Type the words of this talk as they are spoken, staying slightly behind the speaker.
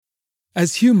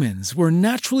As humans, we're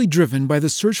naturally driven by the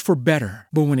search for better.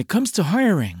 But when it comes to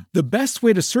hiring, the best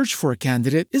way to search for a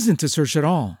candidate isn't to search at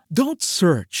all. Don't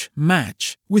search,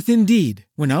 match with Indeed.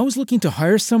 When I was looking to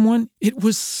hire someone, it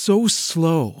was so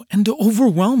slow and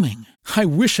overwhelming. I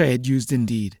wish I had used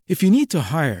Indeed. If you need to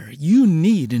hire, you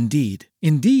need Indeed.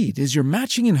 Indeed is your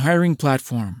matching and hiring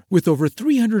platform with over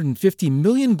 350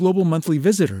 million global monthly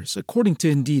visitors, according to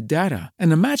Indeed data,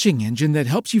 and a matching engine that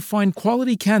helps you find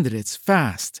quality candidates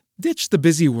fast. Ditch the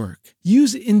busy work.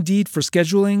 Use Indeed for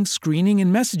scheduling, screening,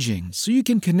 and messaging so you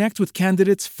can connect with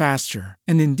candidates faster.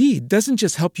 And Indeed doesn't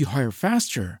just help you hire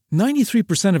faster.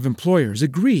 93% of employers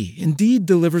agree Indeed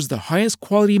delivers the highest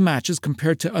quality matches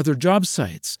compared to other job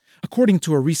sites, according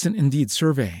to a recent Indeed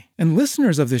survey. And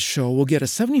listeners of this show will get a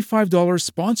 $75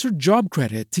 sponsored job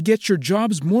credit to get your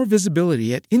jobs more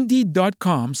visibility at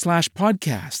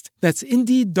Indeed.com/podcast. That's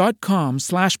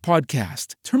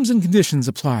Indeed.com/podcast. Terms and conditions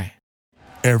apply.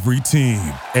 Every team,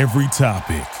 every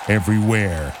topic,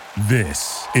 everywhere.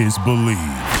 This is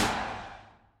Believe.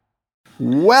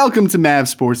 Welcome to Mav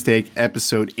Sports Take,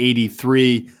 episode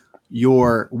 83,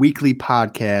 your weekly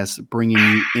podcast bringing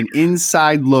you an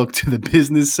inside look to the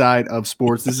business side of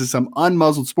sports. This is some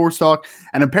unmuzzled sports talk,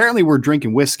 and apparently we're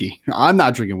drinking whiskey. I'm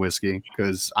not drinking whiskey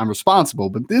because I'm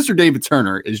responsible, but Mr. David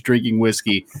Turner is drinking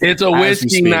whiskey. It's a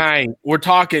whiskey night. We're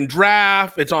talking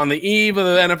draft. It's on the eve of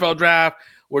the NFL draft.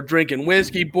 We're drinking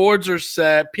whiskey. Boards are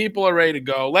set. People are ready to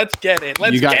go. Let's get it.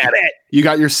 Let's get it. You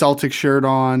got your Celtic shirt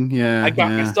on. Yeah. I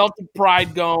got my Celtic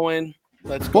pride going.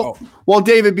 Let's go. Well,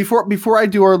 David, before I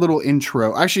do our little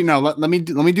intro, actually, no, let me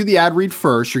do the ad read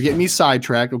first. You're getting me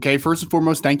sidetracked. Okay. First and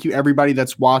foremost, thank you everybody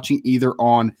that's watching either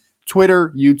on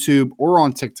Twitter, YouTube, or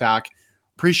on TikTok.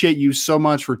 Appreciate you so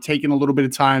much for taking a little bit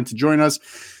of time to join us.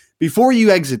 Before you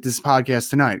exit this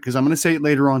podcast tonight, because I'm going to say it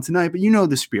later on tonight, but you know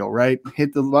the spiel, right?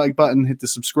 Hit the like button, hit the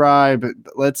subscribe.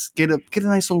 Let's get a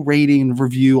nice little rating,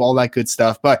 review, all that good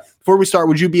stuff. But before we start,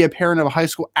 would you be a parent of a high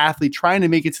school athlete trying to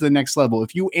make it to the next level?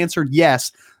 If you answered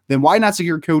yes, then why not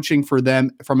secure coaching for them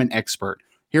from an expert?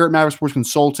 Here at Maverick Sports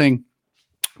Consulting,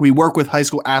 we work with high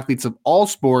school athletes of all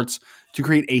sports to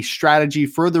create a strategy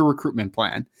for their recruitment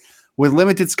plan. With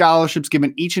limited scholarships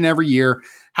given each and every year,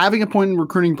 having a point in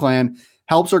recruiting plan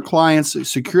helps our clients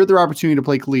secure their opportunity to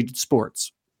play collegiate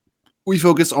sports. We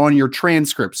focus on your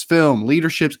transcripts, film,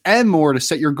 leaderships, and more to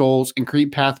set your goals and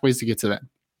create pathways to get to them.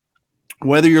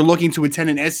 Whether you're looking to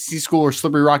attend an SEC school or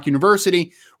Slippery Rock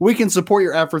University, we can support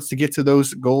your efforts to get to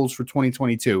those goals for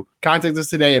 2022. Contact us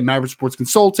today at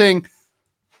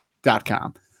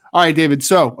MaverickSportsConsulting.com. All right, David.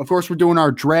 So, of course, we're doing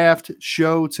our draft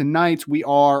show tonight. We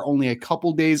are only a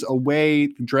couple days away.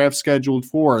 The draft scheduled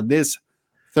for this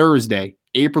Thursday,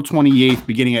 April 28th,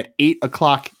 beginning at 8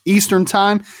 o'clock Eastern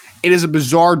time. It is a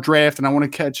bizarre draft, and I want to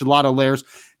catch a lot of layers.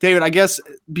 David, I guess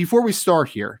before we start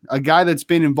here, a guy that's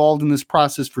been involved in this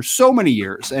process for so many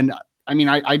years, and I mean,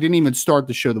 I didn't even start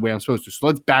the show the way I'm supposed to, so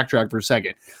let's backtrack for a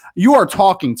second. You are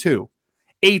talking to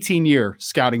 18-year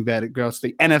scouting vet across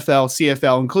the NFL,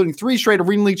 CFL, including 3 straight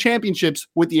Arena League championships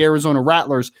with the Arizona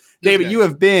Rattlers. David, you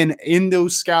have been in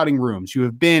those scouting rooms. You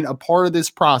have been a part of this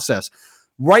process.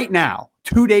 Right now,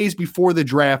 2 days before the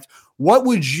draft, what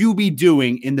would you be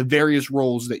doing in the various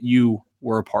roles that you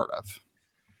were a part of?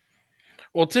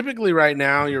 Well, typically right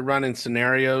now you're running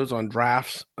scenarios on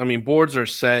drafts. I mean, boards are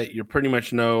set. You pretty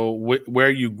much know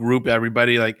where you group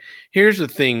everybody. Like, here's the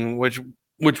thing, which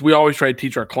we always try to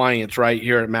teach our clients right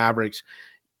here at Mavericks.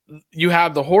 You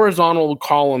have the horizontal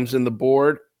columns in the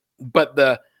board, but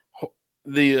the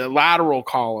lateral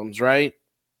columns, right?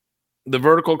 The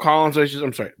vertical columns,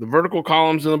 the vertical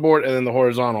columns in the board and then the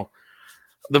horizontal.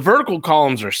 The vertical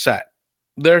columns are set.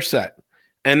 They're set.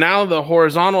 And now the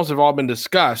horizontals have all been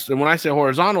discussed. And when I say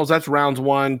horizontals, that's rounds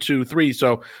 1, 2, 3.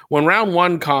 So when round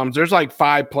 1 comes, there's like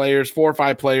 4 or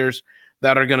 5 players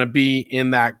that are going to be in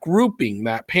that grouping,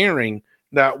 that pairing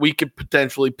that we could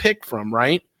potentially pick from,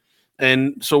 right?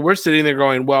 And so we're sitting there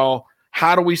going, well,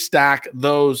 how do we stack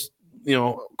those,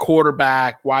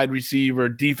 quarterback, wide receiver,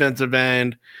 defensive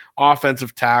end,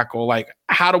 offensive tackle? Like,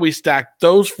 how do we stack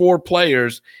those 4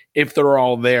 players if they're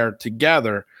all there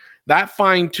together? That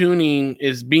fine-tuning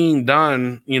is being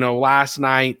done, last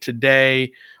night,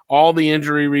 today. All the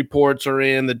injury reports are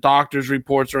in, the doctor's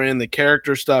reports are in, the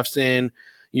character stuff's in.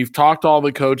 You've talked to all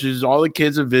the coaches, all the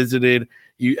kids have visited.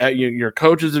 Your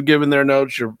coaches have given their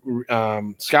notes, your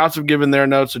scouts have given their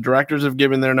notes, the directors have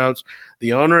given their notes.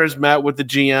 The owner has met with the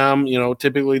GM.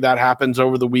 Typically that happens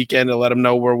over the weekend to let them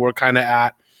know where we're kind of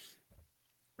at.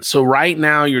 So right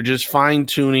now you're just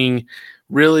fine-tuning,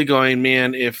 really going,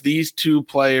 man, if these 3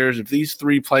 players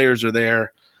are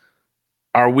there,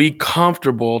 are we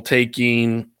comfortable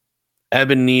taking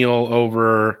Evan Neal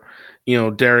over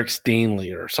Derek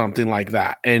Stingley or something like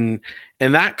that. And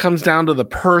that comes down to the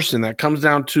person, that comes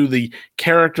down to the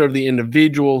character of the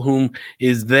individual whom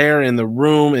is there in the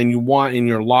room and you want in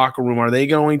your locker room. Are they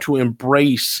going to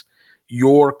embrace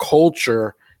your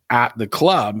culture at the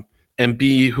club and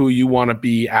be who you want to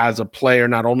be as a player,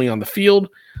 not only on the field,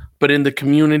 but in the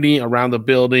community, around the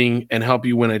building, and help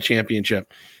you win a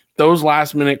championship? Those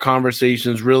last minute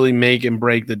conversations really make and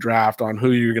break the draft on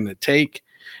who you're going to take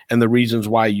and the reasons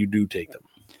why you do take them.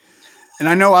 And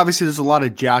I know obviously there's a lot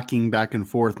of jockeying back and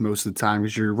forth most of the time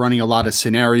because you're running a lot of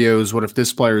scenarios. What if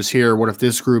this player's here? What if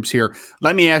this group's here?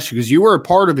 Let me ask you, because you were a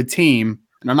part of a team,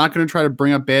 and I'm not going to try to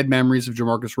bring up bad memories of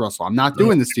Jamarcus Russell. I'm not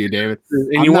doing this to you, David.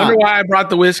 And you wonder why I brought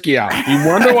the whiskey out. You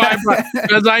wonder why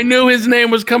because I knew his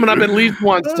name was coming up at least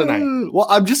once tonight. Well,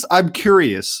 I'm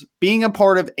curious. Being a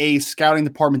part of a scouting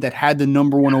department that had the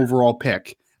number 1 overall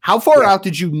pick, how far out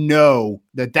did you know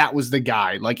that was the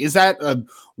guy? Like, is that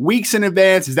weeks in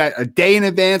advance? Is that a day in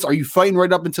advance? Are you fighting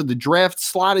right up until the draft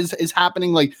slot is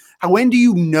happening? Like, when do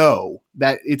you know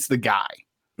that it's the guy?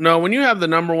 No, when you have the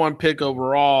number 1 pick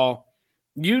overall,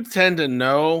 you tend to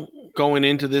know going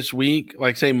into this week,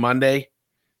 like say Monday,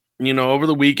 over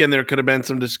the weekend, there could have been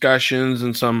some discussions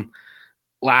and some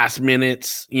last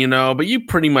minutes, but you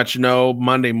pretty much know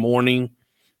Monday morning,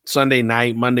 Sunday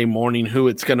night, Monday morning, who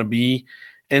it's going to be.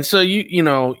 And so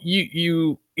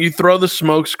you throw the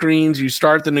smoke screens, you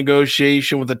start the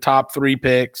negotiation with the top 3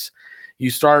 picks. You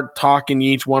start talking to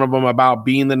each one of them about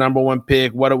being the number 1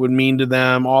 pick, what it would mean to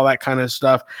them, all that kind of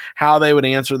stuff, how they would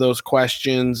answer those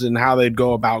questions and how they'd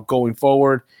go about going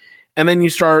forward. And then you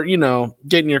start,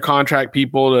 getting your contract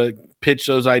people to pitch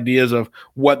those ideas of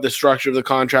what the structure of the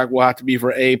contract will have to be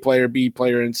for A player, B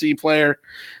player, and C player.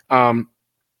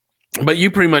 But you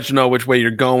pretty much know which way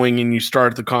you're going and you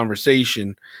start the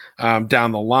conversation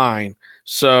down the line.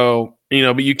 So,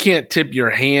 but you can't tip your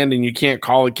hand and you can't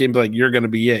call a kid and be like, you're going to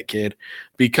be it, kid.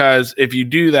 Because if you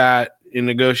do that in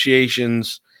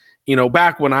negotiations,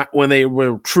 back when they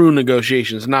were true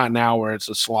negotiations, not now where it's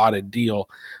a slotted deal,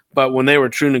 but when they were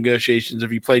true negotiations,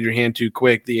 if you played your hand too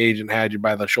quick, the agent had you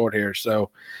by the short hair. So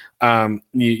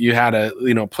you had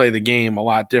to, play the game a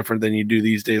lot different than you do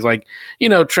these days. Like,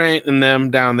 Trent and them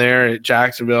down there at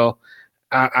Jacksonville,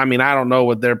 I don't know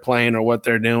what they're playing or what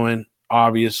they're doing.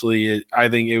 Obviously, I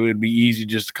think it would be easy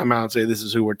just to come out and say this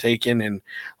is who we're taking and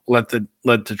let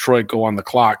Detroit go on the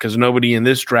clock, because nobody in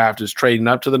this draft is trading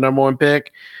up to the number 1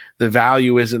 pick. The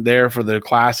value isn't there for the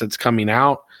class that's coming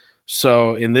out.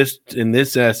 So in this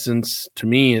essence, to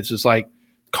me, it's just like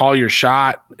call your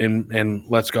shot and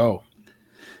let's go.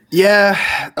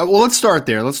 Yeah. Well, let's start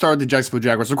there. Let's start with the Jacksonville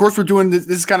Jaguars. Of course, we're doing this.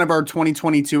 This is kind of our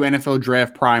 2022 NFL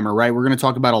draft primer, right? We're going to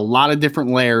talk about a lot of different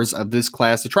layers of this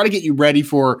class to try to get you ready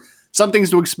for some things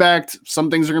to expect.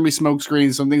 Some things are going to be smoke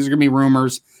screens. Some things are going to be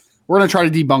rumors. We're going to try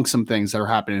to debunk some things that are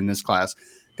happening in this class.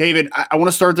 David, I want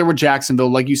to start there with Jacksonville.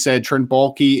 Like you said, Trent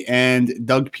Baalke and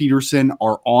Doug Peterson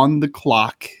are on the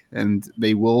clock, and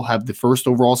they will have the first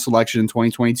overall selection in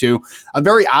 2022. A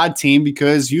very odd team,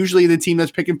 because usually the team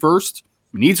that's picking first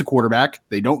needs a quarterback.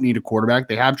 They don't need a quarterback.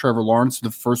 They have Trevor Lawrence, the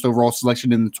first overall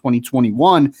selection in the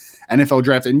 2021 NFL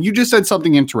draft. And you just said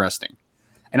something interesting.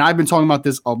 And I've been talking about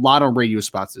this a lot on radio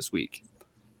spots this week.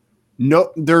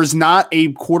 No, there's not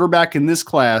a quarterback in this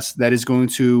class that is going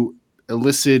to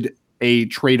elicit a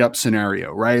trade-up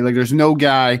scenario, right? Like, there's no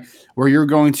guy where you're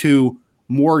going to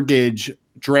mortgage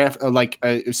draft like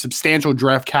a substantial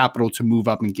draft capital to move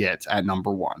up and get at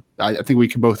number 1. I think we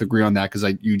can both agree on that,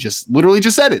 because you just literally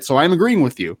just said it, so I'm agreeing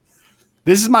with you.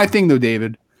 This is my thing, though,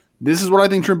 David. This is what I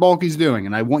think Trent Baalke's doing,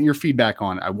 and I want your feedback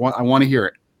on it. I want to hear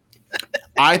it.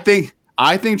 I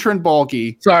think Trent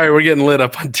Baalke. Sorry, we're getting lit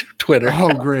up on Twitter.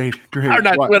 Oh, great. Or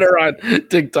not Twitter, on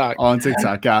TikTok. On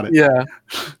TikTok, got it. Yeah.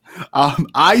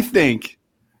 I think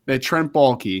that Trent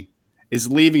Baalke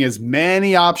is leaving as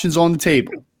many options on the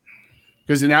table,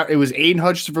 because now it was Aiden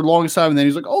Hutchinson for the longest time, and then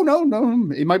he's like, oh, no,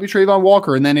 it might be Trayvon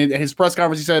Walker. And then in his press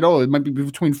conference, he said, it might be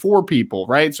between 4 people,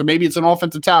 right? So maybe it's an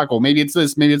offensive tackle. Maybe it's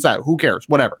this, maybe it's that. Who cares?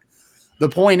 Whatever. The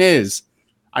point is,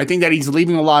 I think that he's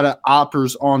leaving a lot of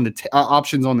options on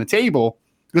the table,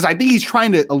 because I think he's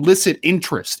trying to elicit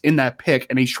interest in that pick,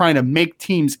 and he's trying to make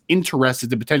teams interested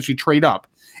to potentially trade up.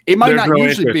 It might not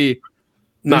usually be.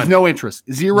 There's no interest.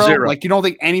 Zero. Like, you don't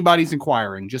think anybody's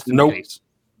inquiring, just in case.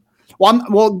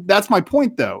 Well, that's my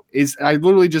point, though, is I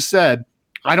literally just said,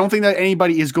 I don't think that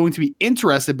anybody is going to be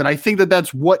interested, but I think that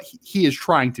that's what he is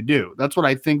trying to do. That's what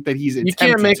I think that he's attempting to do.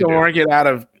 You can't make a market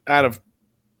out of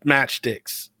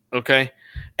matchsticks, okay?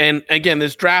 And again,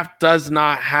 this draft does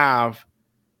not have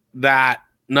that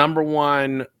number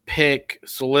 1 pick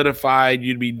solidified.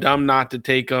 You'd be dumb not to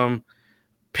take them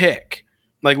pick.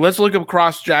 Like, let's look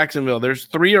across Jacksonville. There's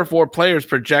 3 or 4 players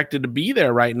projected to be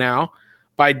there right now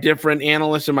by different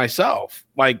analysts and myself.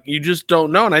 Like, you just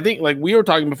don't know. And I think, like we were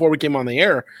talking before we came on the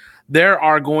air, there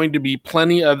are going to be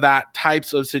plenty of that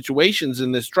types of situations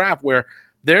in this draft where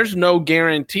there's no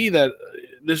guarantee that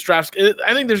this draft.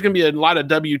 I think there's going to be a lot of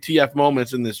WTF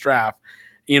moments in this draft,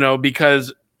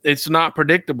 because it's not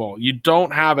predictable. You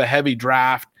don't have a heavy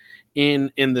draft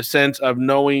in the sense of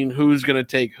knowing who's going to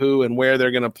take who and where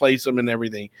they're going to place them and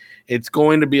everything. It's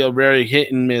going to be a very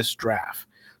hit and miss draft.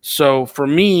 So for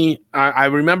me, I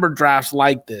remember drafts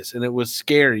like this, and it was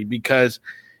scary because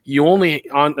you only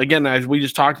again, as we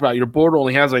just talked about, your board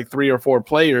only has like 3 or 4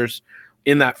 players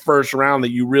in that first round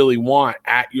that you really want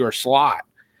at your slot.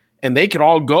 And they could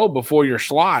all go before your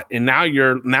slot, and now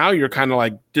you're kind of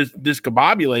like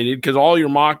discombobulated because all your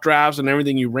mock drafts and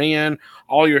everything you ran,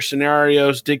 all your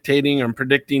scenarios dictating and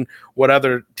predicting what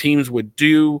other teams would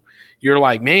do. You're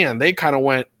like, man, they kind of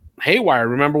went haywire.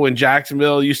 Remember when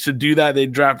Jacksonville used to do that?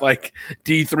 They'd draft like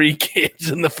D3 kids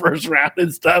in the first round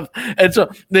and stuff. And so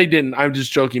they didn't. I'm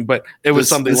just joking, but it was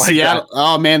something like that.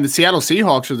 Oh man, the Seattle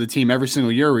Seahawks are the team every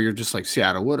single year where you're just like,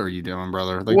 Seattle, what are you doing,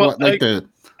 brother?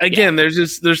 Again,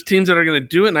 there's teams that are going to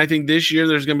do it, and I think this year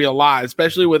there's going to be a lot,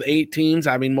 especially with 8 teams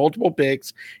having multiple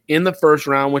picks in the first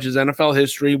round, which is NFL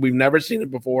history. We've never seen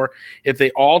it before. If they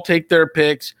all take their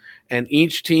picks and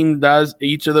each team does,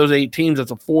 each of those 8 teams, that's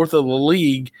a fourth of the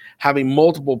league having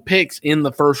multiple picks in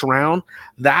the first round,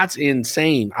 that's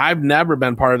insane. I've never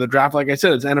been part of the draft. Like I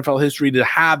said, it's NFL history to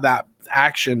have that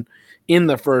action in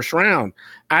the first round.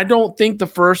 I don't think the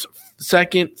first,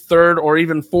 second, third, or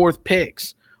even fourth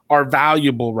picks are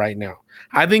valuable right now.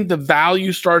 I think the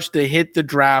value starts to hit the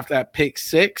draft at pick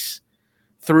 6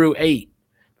 through 8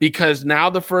 because now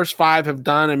the first 5 have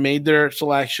done and made their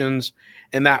selections,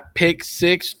 and that pick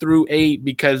 6 through 8,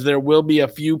 because there will be a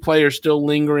few players still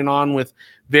lingering on with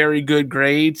very good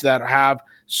grades that have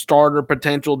starter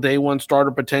potential, day one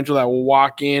starter potential that will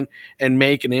walk in and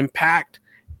make an impact.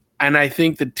 And I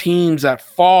think the teams that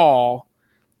fall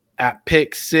at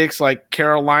pick 6, like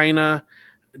Carolina,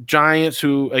 Giants,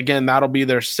 who, again, that'll be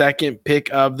their second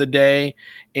pick of the day,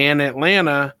 and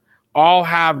Atlanta, all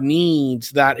have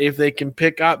needs that if they can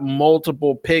pick up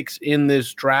multiple picks in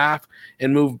this draft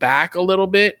and move back a little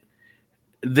bit,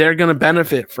 they're going to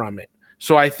benefit from it.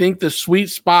 So I think the sweet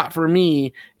spot for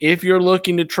me, if you're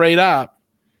looking to trade up,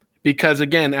 because,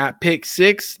 again, at pick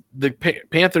 6, the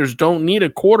Panthers don't need a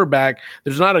quarterback.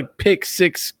 There's not a pick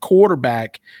 6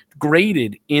 quarterback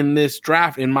graded in this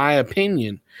draft, in my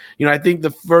opinion. I think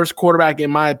the first quarterback,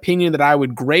 in my opinion, that I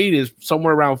would grade is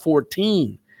somewhere around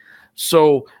 14.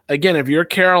 So, again, if you're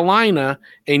Carolina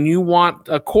and you want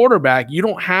a quarterback, you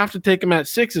don't have to take him at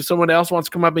 6 if someone else wants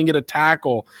to come up and get a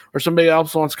tackle, or somebody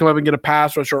else wants to come up and get a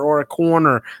pass rusher or a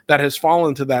corner that has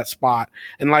fallen to that spot.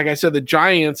 And like I said, the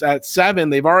Giants at 7,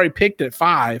 they've already picked at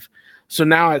 5. So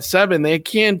now at 7, they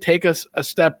can take a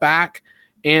step back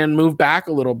and move back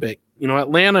a little bit.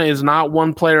 Atlanta is not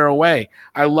one player away.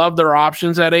 I love their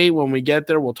options at 8. When we get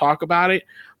there, we'll talk about it.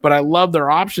 But I love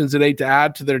their options at 8 to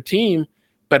add to their team.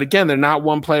 But again, they're not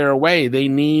one player away. They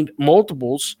need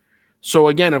multiples. So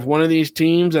again, if one of these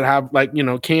teams that have, like,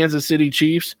 Kansas City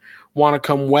Chiefs want to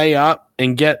come way up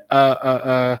and get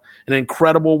an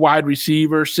incredible wide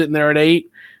receiver sitting there at 8,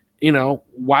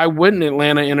 why wouldn't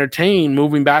Atlanta entertain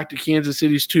moving back to Kansas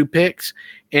City's 2 picks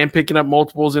and picking up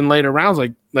multiples in later rounds,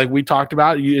 like we talked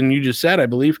about, and you just said, I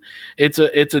believe it's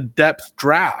a depth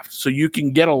draft, so you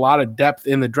can get a lot of depth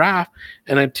in the draft.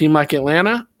 And a team like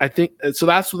Atlanta, I think, so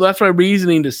that's my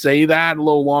reasoning to say that. A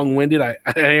little long-winded, I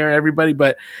hear everybody,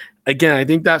 but again, I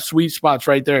think that sweet spot's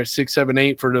right there at 6, 7,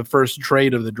 8 for the first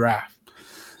trade of the draft.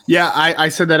 Yeah, I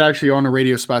said that actually on a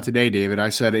radio spot today, David. I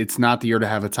said it's not the year to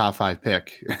have a top 5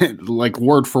 pick, like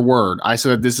word for word. I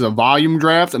said this is a volume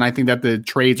draft, and I think that the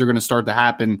trades are going to start to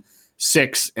happen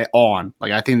 6 on.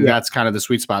 Like, I think that's kind of the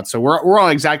sweet spot. So we're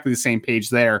on exactly the same page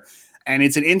there. And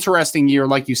it's an interesting year,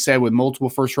 like you said, with multiple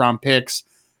first-round picks.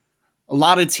 A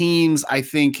lot of teams, I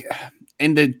think,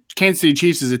 and the Kansas City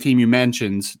Chiefs is a team you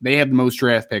mentioned. They have the most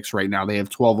draft picks right now. They have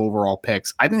 12 overall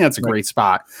picks. I think that's a great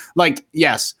spot. Like,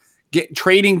 yes,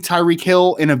 trading Tyreek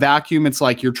Hill in a vacuum, it's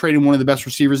like you're trading one of the best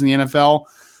receivers in the NFL,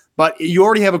 but you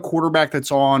already have a quarterback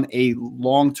that's on a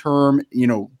long-term,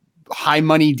 high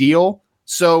money deal.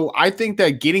 So I think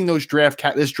that getting those draft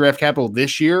capital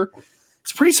this year,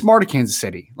 it's pretty smart of Kansas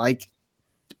City. Like,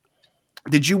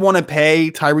 did you want to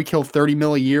pay Tyreek Hill $30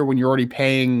 million a year when you're already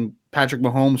paying Patrick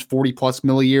Mahomes $40+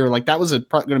 million a year? Like, that was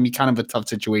going to be kind of a tough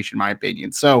situation, in my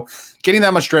opinion. So getting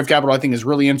that much draft capital, I think, is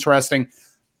really interesting.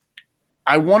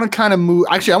 I want to kind of move.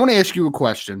 Actually, I want to ask you a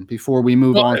question before we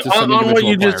move on to some on what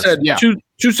you players. just said. Yeah.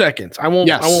 2 seconds. I won't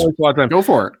waste a lot of time. Go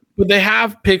for it. But they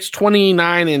have picks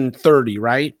 29 and 30,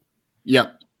 right?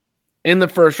 Yep. In the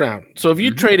first round. So if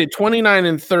you traded 29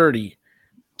 and 30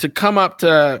 to come up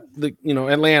to the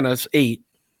Atlanta's 8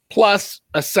 plus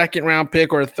a second round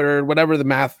pick or a third, whatever the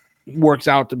math works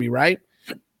out to be, right?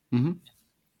 Mm-hmm.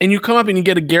 And you come up and you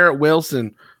get a Garrett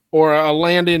Wilson or a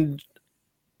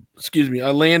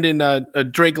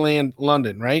Drake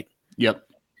London, right? Yep.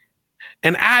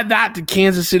 And add that to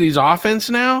Kansas City's offense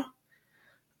now.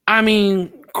 I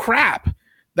mean, crap.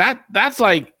 That's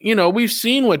like, we've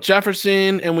seen what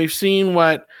Jefferson and we've seen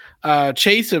what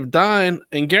Chase have done,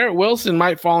 and Garrett Wilson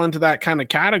might fall into that kind of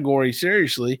category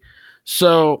seriously.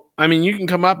 So, I mean, you can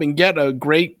come up and get a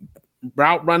great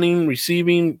route running,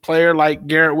 receiving player like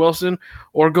Garrett Wilson,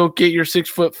 or go get your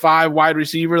 6'5" wide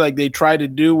receiver like they tried to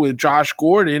do with Josh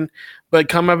Gordon, but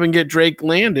come up and get Drake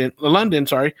London,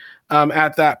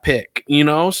 at that pick,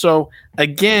 So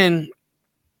again,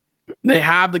 they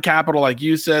have the capital, like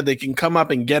you said. They can come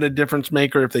up and get a difference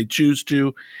maker if they choose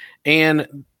to,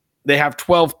 and they have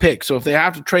 12 picks. So if they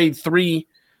have to trade 3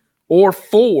 or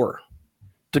 4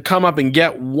 to come up and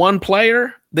get one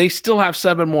player, they still have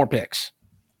 7 more picks.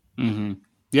 Mm-hmm.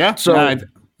 Yeah. So I think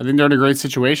they're in a great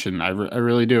situation. I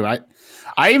really do.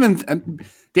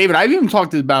 David, I've even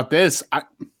talked about this.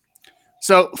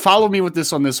 So follow me with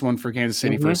this on this one for Kansas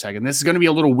City for a second. This is going to be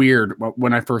a little weird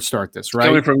when I first start this, right?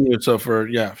 Coming from you, so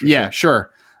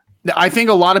sure. I think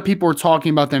a lot of people are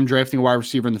talking about them drafting a wide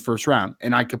receiver in the first round,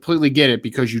 and I completely get it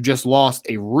because you just lost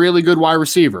a really good wide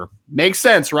receiver. Makes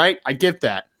sense, right? I get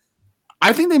that.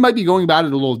 I think they might be going about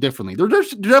it a little differently. They're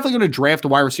definitely going to draft a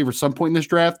wide receiver at some point in this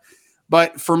draft,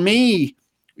 but for me,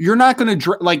 you're not going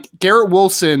to like Garrett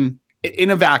Wilson in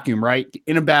a vacuum, right?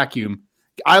 In a vacuum,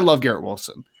 I love Garrett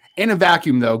Wilson. In a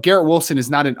vacuum, though, Garrett Wilson is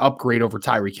not an upgrade over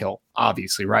Tyreek Hill,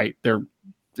 obviously, right?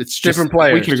 It's just different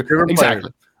players.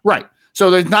 Exactly. Right.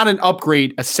 So there's not an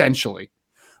upgrade, essentially.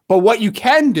 But what you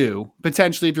can do,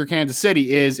 potentially, if you're Kansas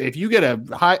City, is if you get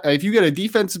a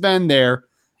defensive end there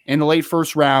in the late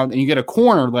first round and you get a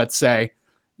corner, let's say,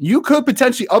 you could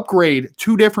potentially upgrade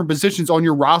 2 different positions on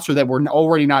your roster that were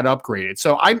already not upgraded.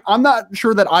 So I'm not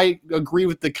sure that I agree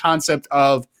with the concept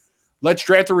of let's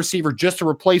draft a receiver just to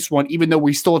replace one, even though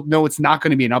we still know it's not going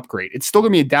to be an upgrade. It's still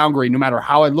going to be a downgrade no matter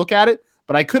how I look at it,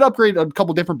 but I could upgrade a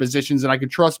couple different positions, and I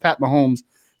could trust Pat Mahomes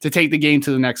to take the game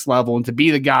to the next level and to be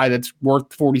the guy that's worth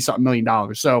 $40-something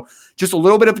million. So just a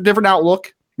little bit of a different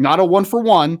outlook, not a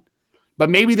 1-for-1, but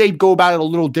maybe they go about it a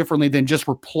little differently than just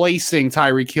replacing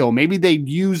Tyreek Hill. Maybe they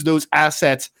use those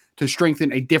assets to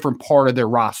strengthen a different part of their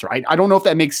roster. I don't know if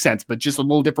that makes sense, but just a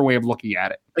little different way of looking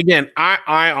at it. Again,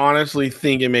 I honestly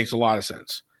think it makes a lot of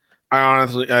sense. I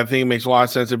think it makes a lot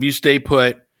of sense. If you stay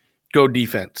put, go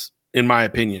defense, in my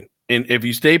opinion. And if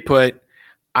you stay put,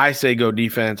 I say go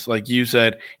defense. Like you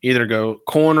said, either go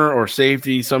corner or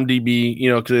safety, some DB,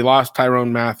 because they lost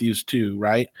Tyrone Matthews too,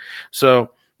 right?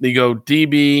 So you go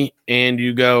DB and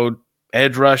you go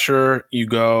edge rusher, you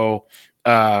go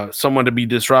someone to be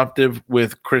disruptive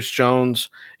with Chris Jones,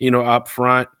 up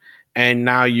front. And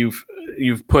now you've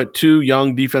put 2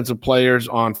 young defensive players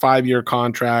on 5-year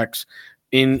contracts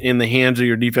in the hands of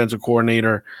your defensive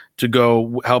coordinator to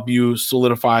go help you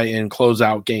solidify and close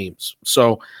out games.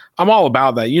 So I'm all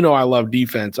about that. I love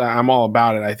defense. I'm all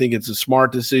about it. I think it's a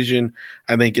smart decision.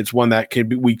 I think it's one that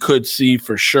we could see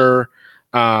for sure.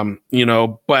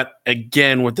 But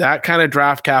again, with that kind of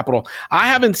draft capital, I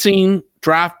haven't seen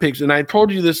draft picks. And I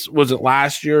told you this, was it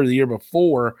last year or the year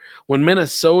before, when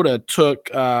Minnesota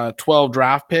took 12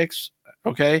 draft picks.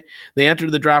 Okay. They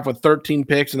entered the draft with 13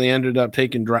 picks and they ended up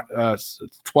taking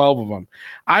 12 of them.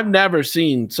 I've never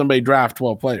seen somebody draft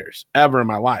 12 players ever in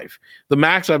my life. The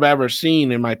max I've ever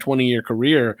seen in my 20-year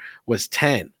career was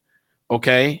 10.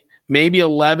 Okay. Maybe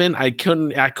 11. I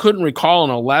couldn't recall an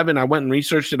 11. I went and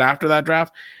researched it after that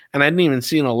draft, and I didn't even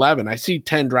see an 11. I see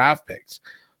 10 draft picks.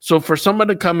 So for someone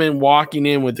to come in walking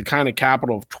in with the kind of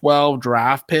capital of 12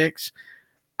 draft picks,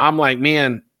 I'm like,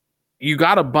 man, you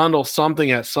got to bundle something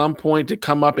at some point to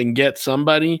come up and get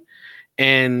somebody.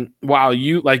 And while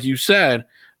like you said,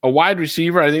 a wide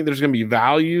receiver, I think there's going to be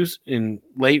values in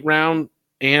late round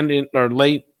and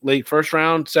late first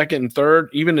round, second and third,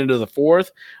 even into the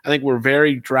fourth. I think we're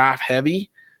very draft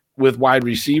heavy with wide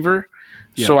receiver.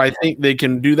 Yeah. So I think they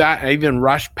can do that. Even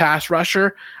pass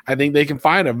rusher, I think they can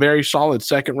find a very solid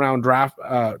second round draft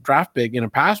pick in a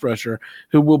pass rusher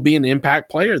who will be an impact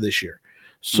player this year.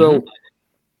 So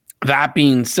that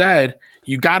being said,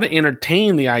 you got to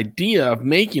entertain the idea of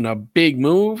making a big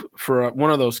move for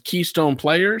one of those keystone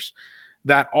players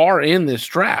that are in this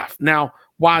draft. Now,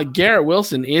 while Garrett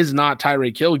Wilson is not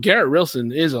Tyreek Hill, Garrett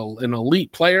Wilson is an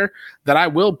elite player that I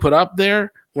will put up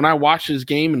there when I watch his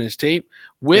game and his tape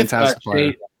with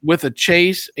a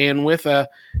Chase and with a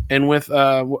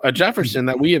Jefferson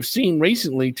that we have seen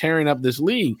recently tearing up this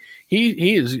league.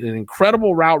 He is an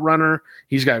incredible route runner.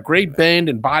 He's got great bend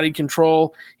and body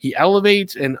control. He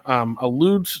elevates and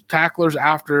eludes tacklers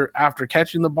after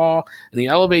catching the ball, and he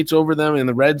elevates over them in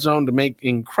the red zone to make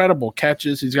incredible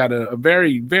catches. He's got a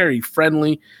very, very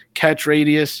friendly catch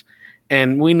radius,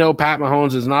 and we know Pat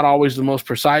Mahomes is not always the most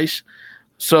precise.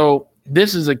 So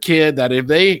this is a kid that if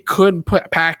they could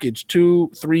package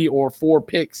 2, 3, or 4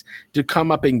 picks to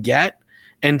come up and get,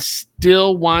 and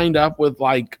still wind up with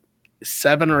like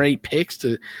 7 or 8 picks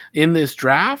in this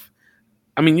draft,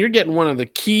 I mean, you're getting one of the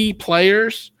key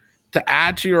players to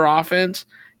add to your offense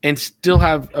and still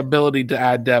have ability to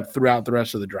add depth throughout the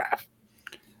rest of the draft.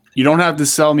 You don't have to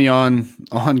sell me on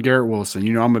Garrett Wilson.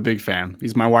 You know I'm a big fan.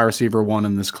 He's my wide receiver 1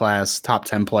 in this class, top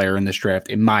 10 player in this draft,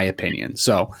 in my opinion.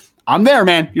 So I'm there,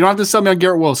 man. You don't have to sell me on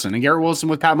Garrett Wilson. And Garrett Wilson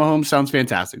with Pat Mahomes sounds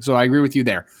fantastic. So I agree with you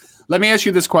there. Let me ask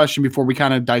you this question before we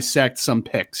kind of dissect some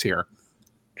picks here.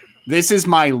 This is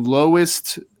my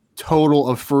lowest total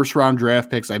of first-round draft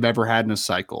picks I've ever had in a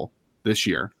cycle this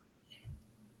year.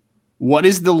 What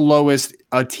is the lowest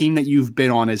a team that you've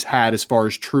been on has had as far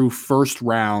as true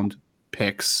first-round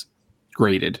picks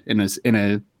graded in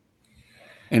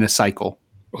a cycle?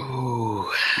 Ooh.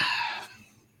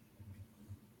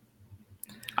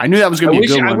 I knew that was going to be a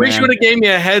good one. I wish you would have gave me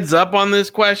a heads up on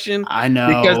this question. I know.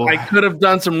 Because I could have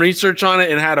done some research on it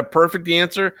and had a perfect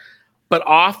answer. But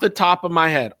off the top of my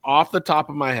head,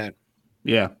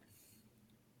 yeah,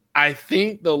 I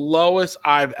think the lowest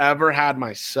I've ever had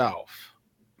myself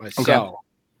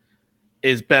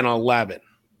is been 11.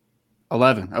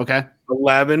 11, okay.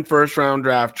 11 first-round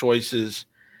draft choices.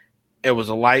 It was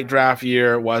a light draft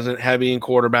year. It wasn't heavy in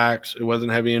quarterbacks. It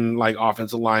wasn't heavy in like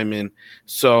offensive linemen.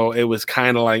 So it was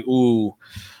kind of like, ooh,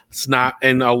 it's not.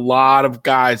 And a lot of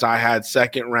guys I had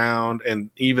second round and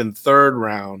even third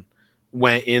round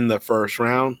went in the first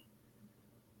round.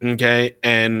 Okay.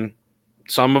 And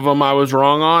some of them I was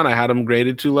wrong on. I had them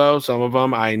graded too low. Some of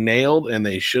them I nailed and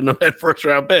they shouldn't have had first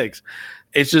round picks.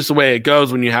 It's just the way it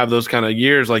goes when you have those kind of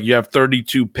years. Like you have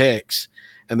 32 picks.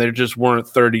 And there just weren't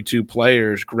 32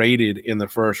 players graded in the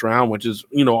first round, which is,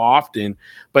 often.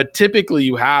 But typically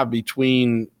you have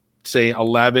between, say,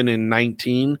 11 and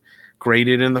 19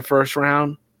 graded in the first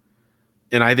round.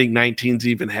 And I think 19 is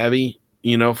even heavy,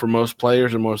 for most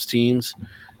players and most teams.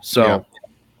 So yeah.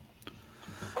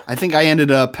 I think I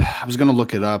ended up – I was going to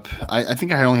look it up. I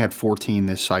think I only had 14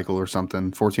 this cycle or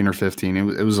something, 14 or 15.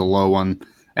 It was a low one.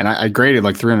 And I graded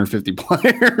like 350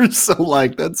 players. So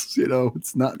like, that's,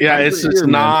 it's not. Yeah. It's just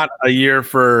not a year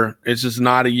it's just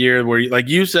not a year where like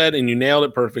you said, and you nailed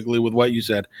it perfectly with what you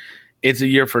said. It's a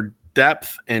year for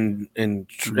depth and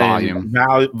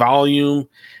volume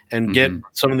and get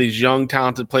some of these young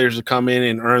talented players to come in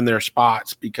and earn their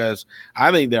spots, because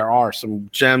I think there are some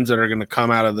gems that are going to come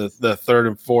out of the third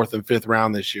and fourth and fifth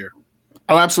round this year.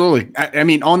 Oh, absolutely. I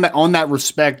mean, on that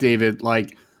respect, David,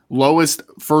 like, lowest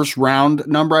first round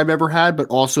number I've ever had, but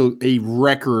also a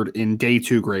record in day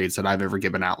 2 grades that I've ever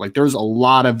given out. Like there's a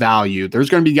lot of value. There's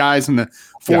going to be guys in the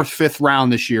 4th, 5th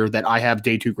round this year that I have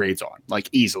day 2 grades on, like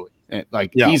easily,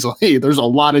 easily. There's a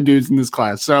lot of dudes in this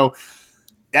class. So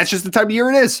that's just the type of year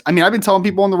it is. I mean, I've been telling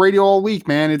people on the radio all week,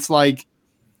 man, it's like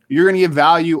you're going to get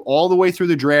value all the way through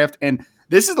the draft. And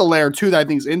this is the layer too that I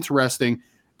think is interesting.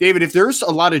 David, if there's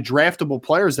a lot of draftable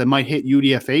players that might hit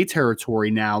UDFA territory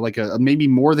now, like a maybe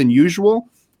more than usual,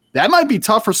 that might be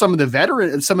tough for some of the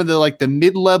veterans, some of the like the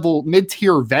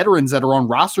mid-tier veterans that are on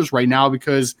rosters right now,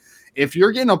 because if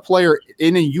you're getting a player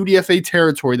in a UDFA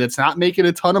territory that's not making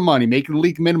a ton of money, making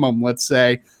league minimum, let's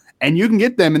say, and you can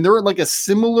get them and they're like a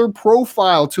similar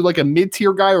profile to like a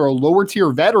mid-tier guy or a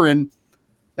lower-tier veteran,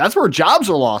 that's where jobs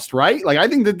are lost, right? Like I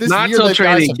think that this not year till that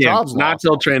training guys have camp, jobs not lost.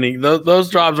 till training. Those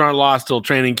jobs aren't lost till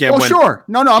training camp. Oh, sure.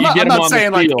 No, I'm not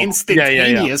saying like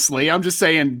instantaneously. Yeah. I'm just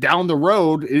saying down the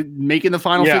road, making the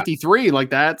final 53, like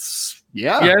that's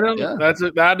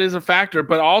that is a factor.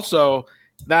 But also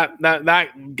that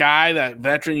guy, that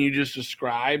veteran you just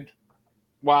described,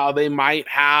 while they might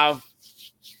have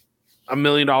 $1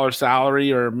 million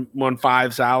salary or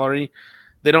 1.5 salary,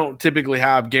 they don't typically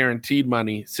have guaranteed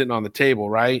money sitting on the table,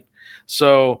 right?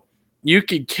 So you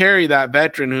could carry that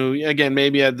veteran who, again,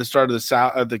 maybe at the start of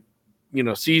the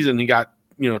season he got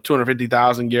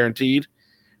 $250,000 guaranteed,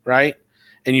 right?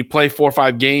 And you play 4 or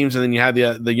 5 games, and then you have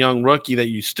the young rookie that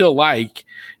you still like,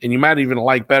 and you might even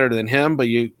like better than him, but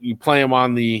you play him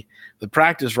on the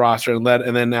practice roster and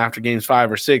then after games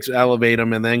 5 or 6 elevate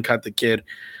him and then cut the kid.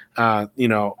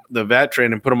 the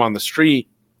veteran and put him on the street,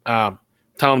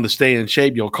 tell him to stay in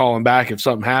shape. You'll call him back if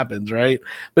something happens, right?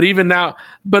 But even now,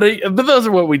 but those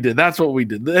are what we did. That's what we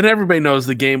did. And everybody knows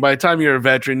the game. By the time you're a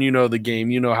veteran, you know the game.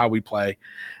 You know how we play.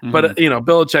 Mm-hmm. But,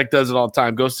 Belichick does it all the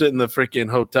time. Go sit in the freaking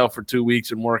hotel for 2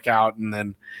 weeks and work out, and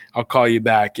then I'll call you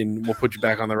back, and we'll put you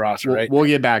back on the roster, right? We'll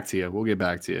get back to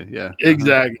you. Yeah.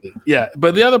 Exactly. Yeah.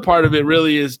 But the other part of it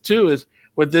really is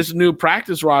with this new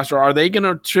practice roster, are they going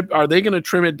to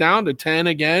trim it down to 10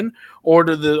 again, or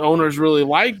do the owners really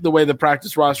like the way the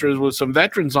practice roster is with some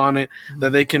veterans on it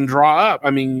that they can draw up?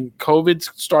 I mean, COVID's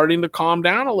starting to calm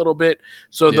down a little bit,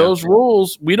 so those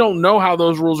rules, we don't know how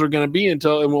those rules are going to be and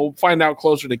we'll find out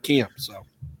closer to camp. So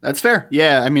that's fair.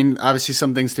 Yeah, I mean, obviously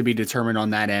some things to be determined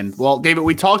on that end. Well, David,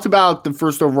 we talked about the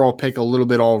first overall pick a little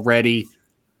bit already.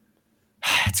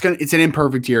 It's an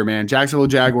imperfect year, man. Jacksonville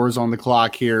Jaguars on the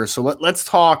clock here. So let's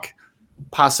talk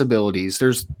possibilities.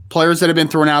 There's players that have been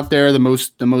thrown out there. The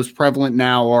most prevalent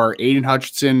now are Aiden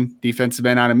Hutchinson, defensive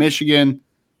end out of Michigan,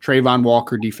 Trayvon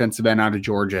Walker, defensive end out of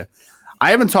Georgia.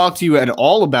 I haven't talked to you at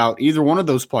all about either one of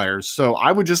those players, so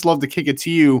I would just love to kick it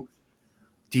to you.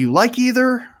 Do you like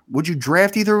either? Would you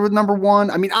draft either with number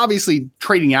one? I mean, obviously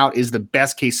trading out is the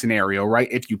best case scenario, right?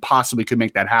 If you possibly could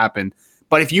make that happen.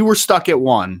 But if you were stuck at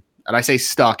one, and I say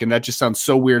stuck, and that just sounds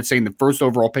so weird saying the first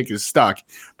overall pick is stuck.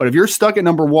 But if you're stuck at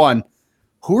number one,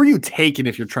 who are you taking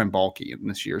if you're Trent Baalke in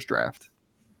this year's draft?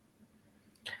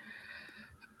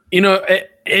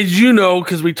 As you know,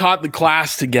 because we taught the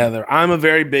class together, I'm a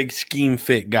very big scheme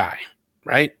fit guy,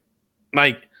 right?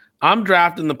 Like, I'm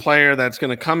drafting the player that's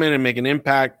going to come in and make an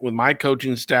impact with my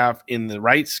coaching staff in the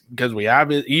right, because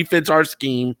he fits our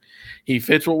scheme. He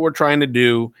fits what we're trying to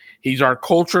do. He's our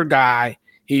culture guy.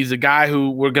 He's a guy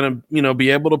who we're going to, be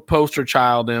able to poster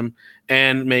child him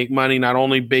and make money not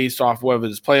only based off whether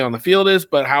his play on the field is,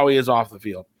 but how he is off the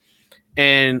field.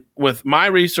 And with my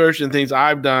research and things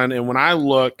I've done, and when I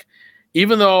look,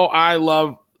 even though I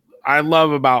love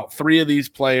about 3 of these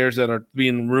players that are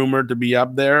being rumored to be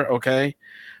up there, okay?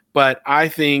 But I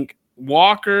think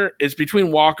it's between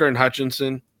Walker and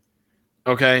Hutchinson,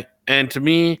 okay? And to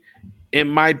me, it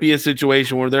might be a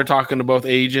situation where they're talking to both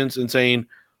agents and saying,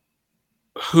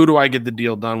 who do I get the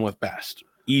deal done with best,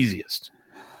 easiest?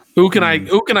 Who can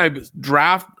I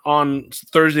draft on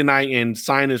Thursday night and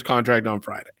sign his contract on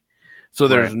Friday? So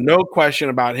there's no question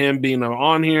about him being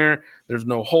on here. There's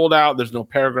no holdout. There's no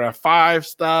paragraph 5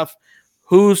 stuff.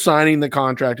 Who's signing the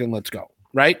contract and let's go,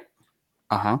 right?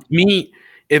 Me,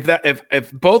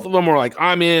 if both of them were like,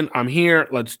 I'm in, I'm here,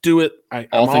 let's do it.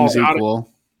 All things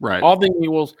equal, right? All things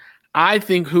equals. I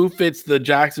think who fits the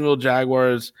Jacksonville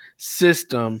Jaguars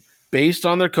system based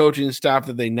on their coaching staff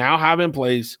that they now have in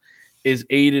place is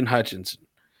Aiden Hutchinson.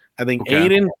 I think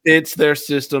Aiden fits their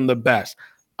system the best.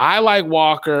 I like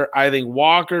Walker. I think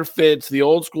Walker fits the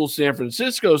old school San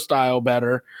Francisco style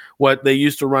better, what they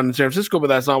used to run in San Francisco, but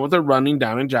that's not what they're running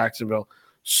down in Jacksonville.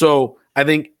 So I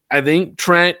think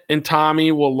Trent and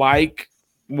Tommy will like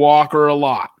Walker a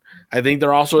lot. I think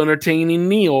they're also entertaining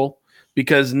Neal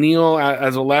because Neal,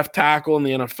 as a left tackle in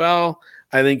the NFL,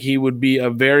 I think he would be a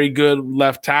very good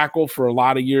left tackle for a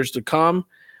lot of years to come.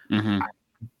 Mm-hmm.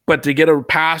 But to get a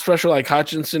pass rusher like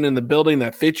Hutchinson in the building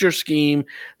that fits your scheme,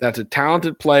 that's a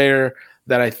talented player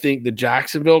that I think the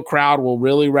Jacksonville crowd will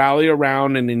really rally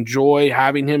around and enjoy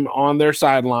having him on their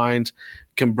sidelines,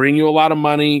 can bring you a lot of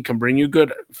money, can bring you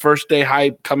good first-day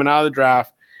hype coming out of the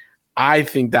draft. I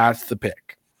think that's the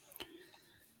pick.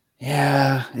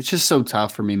 Yeah, it's just so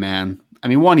tough for me, man. I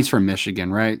mean, one, he's from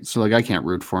Michigan, right? So, I can't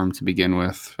root for him to begin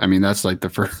with. I mean, that's the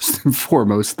first and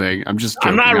foremost thing. I'm just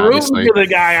joking, I'm not rooting for the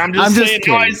guy. I'm just saying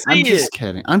how I see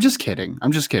it. I'm just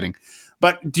kidding.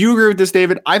 But do you agree with this,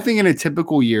 David? I think in a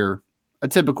typical year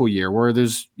where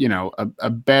there's, a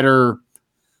better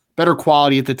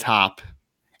quality at the top,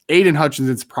 Aiden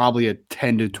Hutchinson's probably a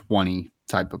 10 to 20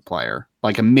 type of player,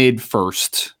 like a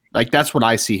mid-first. That's what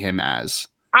I see him as.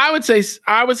 I would say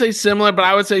similar, but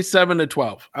I would say 7 to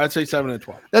 12. I would say 7 to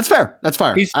 12. That's fair.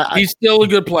 He's still a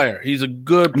good player. He's a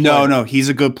good player. No, he's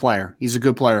a good player.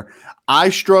 I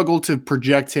struggle to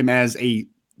project him as a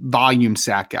volume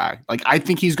sack guy. I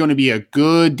think he's going to be a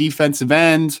good defensive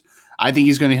end. I think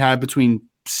he's going to have between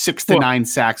 6 to 9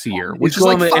 sacks a year, which is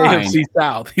fine. AFC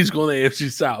South. He's going to AFC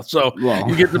South. So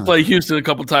you get to play Houston a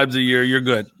couple times a year. You're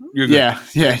good. Yeah.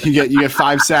 You get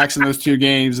 5 sacks in those 2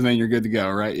 games, and then you're good to go,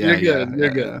 right? Yeah, you're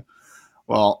good.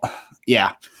 Well,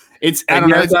 yeah. I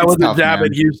was a jab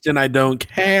at Houston. I don't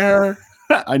care.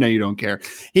 I know you don't care.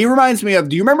 He reminds me of.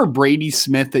 Do you remember Brady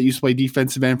Smith that used to play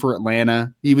defensive end for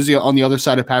Atlanta? He was on the other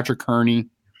side of Patrick Kearney.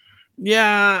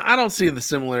 Yeah, I don't see the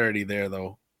similarity there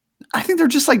though. I think they're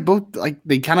just like both, like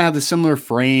they kind of have the similar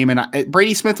frame. And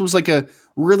Brady Smith was like a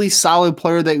really solid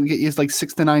player that gets like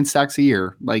 6 to 9 sacks a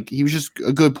year. Like he was just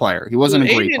a good player. He wasn't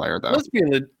a great player though. Let's be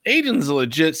Aiden's a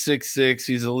legit 6'6".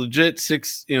 He's a legit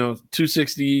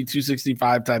 260,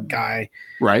 265 type guy.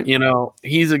 Right.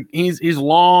 He's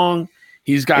long.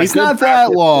 He's not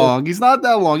that long. He's not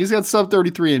that long. He's got sub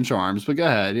 33-inch arms, but go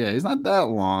ahead. Yeah, he's not that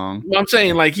long. Well, I'm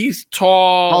saying like he's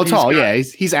tall. Oh, tall. Yeah,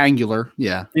 he's angular.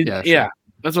 Yeah. Yeah. Sure.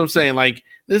 That's what I'm saying. Like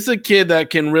this is a kid that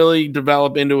can really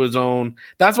develop into his own.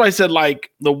 That's why I said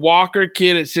like the Walker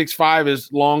kid at 6'5"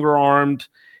 is longer armed.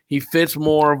 He fits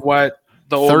more of what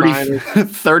the old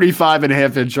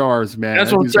 35.5-inch arms, man.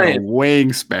 That's what I'm saying.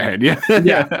 Wingspan.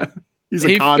 Yeah. He's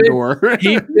a condor.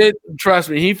 Trust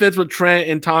me, he fits with Trent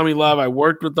and Tommy Love. I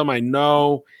worked with them. I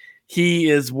know he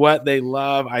is what they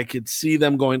love. I could see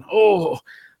them going,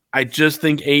 I just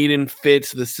think Aiden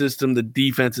fits the system the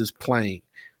defense is playing.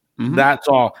 Mm-hmm. That's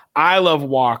all. I love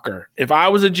Walker. If I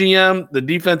was a GM, the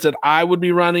defense that I would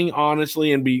be running,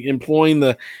 honestly, and be employing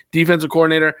the defensive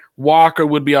coordinator, Walker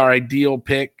would be our ideal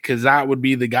pick because that would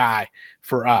be the guy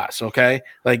for us, okay?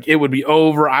 Like, it would be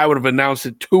over. I would have announced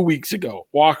it 2 weeks ago.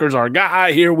 Walker's our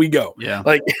guy. Here we go. Yeah.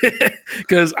 Like,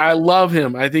 because I love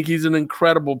him. I think he's an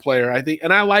incredible player.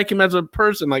 And I like him as a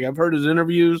person. Like, I've heard his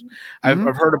interviews. Mm-hmm.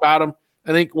 I've heard about him.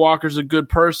 I think Walker's a good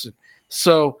person.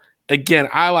 So, again,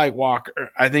 I like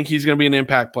Walker. I think he's going to be an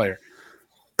impact player.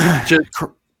 Just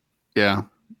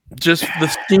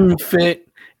the scheme fit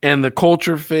and the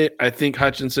culture fit. I think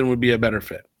Hutchinson would be a better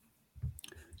fit.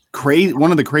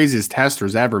 One of the craziest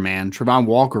testers ever, man. Travon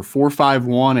Walker,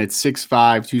 4.51 at 6'5",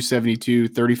 272,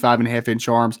 35.5-inch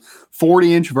arms,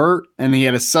 40-inch vert, and he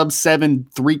had a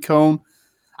sub-7 3-cone.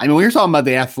 I mean, when you're talking about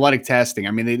the athletic testing,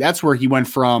 I mean, that's where he went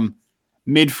from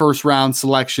mid-first round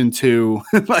selection to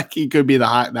like he could be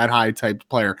that high type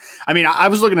player. I mean, I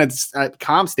was looking at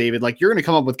comps, David. Like, you're going to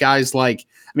come up with guys like,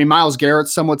 I mean, Myles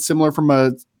Garrett's somewhat similar from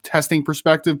a testing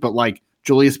perspective, but like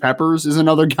Julius Peppers is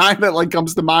another guy that like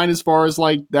comes to mind as far as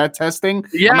like that testing.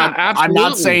 Yeah, absolutely. I'm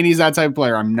not saying he's that type of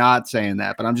player. I'm not saying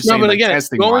that, but I'm just saying, but like, again,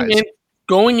 testing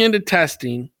going into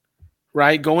testing,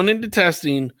 right? Going into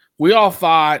testing, we all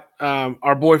thought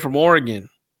our boy from Oregon,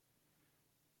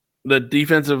 the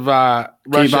defensive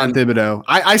Kayvon Thibodeau.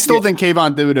 I still think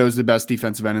Kayvon Thibodeau is the best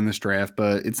defensive end in this draft,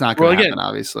 but it's not going to happen,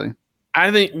 obviously.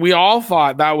 I think we all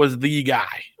thought that was the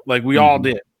guy. Like, we all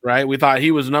did, right? We thought he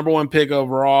was number one pick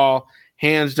overall.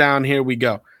 Hands down, here we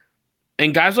go.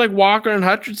 And guys like Walker and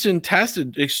Hutchinson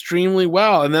tested extremely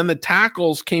well. And then the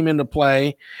tackles came into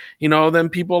play. Then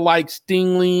people like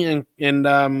Stingley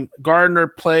and Gardner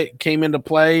came into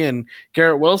play, and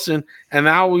Garrett Wilson. And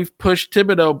now we've pushed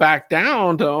Thibodeau back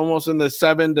down to almost in the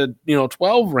 7 to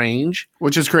 12 range.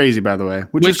 Which is crazy, by the way.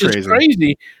 Which is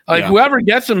crazy. Like, whoever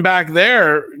gets him back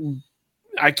there,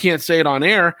 I can't say it on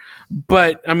air,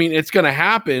 but I mean, it's going to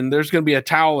happen. There's going to be a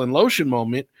towel and lotion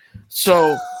moment.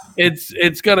 So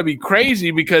it's going to be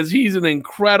crazy because he's an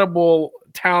incredible,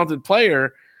 talented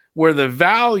player where the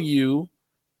value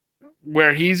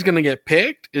where he's going to get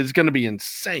picked is going to be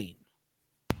insane.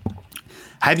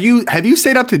 Have you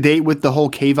stayed up to date with the whole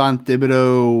Kayvon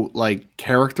Thibodeau like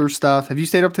character stuff? Have you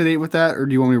stayed up to date with that, or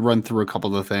do you want me to run through a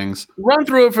couple of things? Run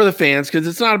through it for the fans, because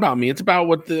it's not about me. It's about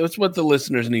what the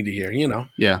listeners need to hear.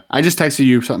 Yeah, I just texted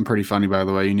you something pretty funny, by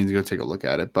the way. You need to go take a look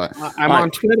at it. But I'm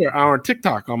on Twitter or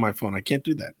TikTok on my phone. I can't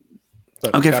do that.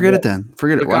 But okay, forget it then.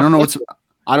 Forget it. Well, I don't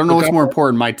know what's more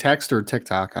important, my text or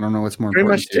TikTok. I don't know what's more important.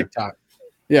 Pretty much TikTok.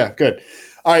 Yeah, good.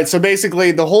 All right, so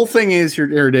basically the whole thing is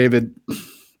here, David.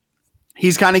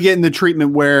 He's kind of getting the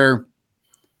treatment where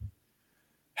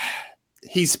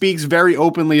he speaks very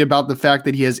openly about the fact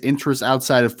that he has interests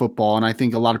outside of football. And I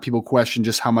think a lot of people question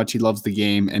just how much he loves the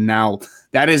game. And now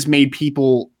that has made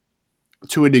people,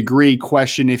 to a degree,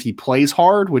 question if he plays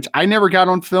hard, which I never got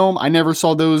on film. I never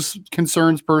saw those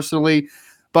concerns personally.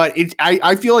 But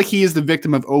I feel like he is the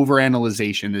victim of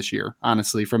overanalyzation this year,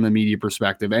 honestly, from the media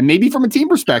perspective. And maybe from a team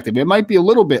perspective, it might be a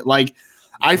little bit like,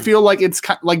 I feel like it's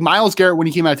like Myles Garrett when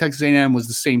he came out of Texas A&M was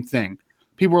the same thing.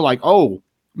 People were like, "Oh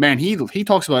man, he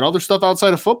talks about other stuff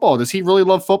outside of football. Does he really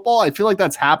love football?" I feel like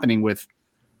that's happening with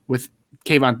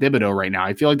Kayvon Thibodeau right now.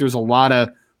 I feel like there's a lot of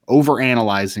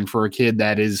overanalyzing for a kid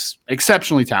that is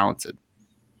exceptionally talented.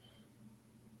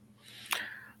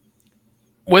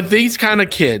 With these kind of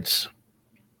kids,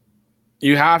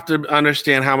 you have to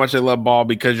understand how much they love ball,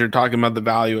 because you're talking about the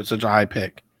value at such a high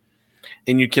pick.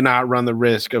 And you cannot run the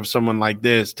risk of someone like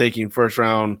this taking first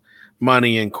round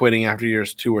money and quitting after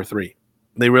years 2 or 3.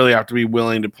 They really have to be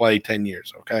willing to play 10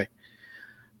 years. Okay.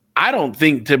 I don't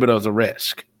think Thibodeau's a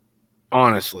risk.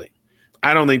 Honestly,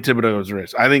 I don't think Thibodeau is a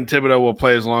risk. I think Thibodeau will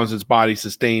play as long as his body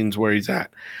sustains where he's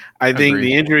at. I think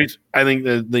the injuries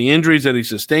that he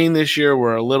sustained this year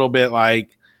were a little bit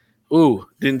like, ooh,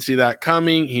 didn't see that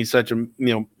coming. He's such a,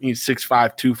 he's 6'5",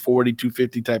 240,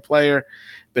 250 type player,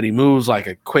 but he moves like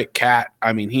a quick cat.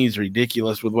 I mean, he's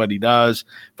ridiculous with what he does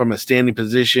from a standing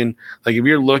position. Like if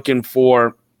you're looking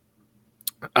for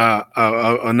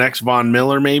a next Von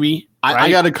Miller, maybe. Right? I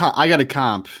got a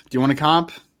comp. Do you want a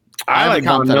comp? I like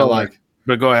Von Miller,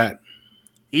 but go ahead.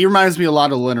 He reminds me a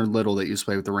lot of Leonard Little that used to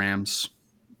play with the Rams.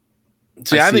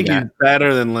 See, I think he's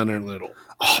better than Leonard Little.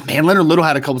 Oh, man, Leonard Little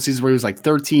had a couple seasons where he was like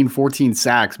 13, 14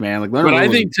 sacks, man. Like Leonard but Little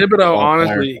I think Thibodeau,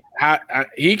 honestly,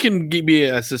 he can be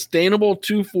a sustainable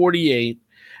 248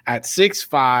 at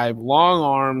 6'5", long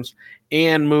arms,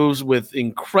 and moves with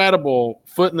incredible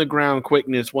foot in the ground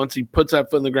quickness. Once he puts that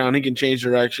foot in the ground, he can change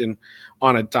direction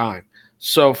on a dime.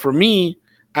 So for me,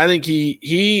 I think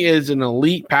he is an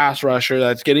elite pass rusher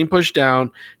that's getting pushed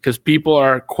down because people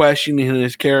are questioning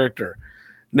his character.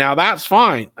 Now that's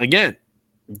fine. Again,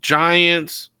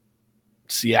 Giants,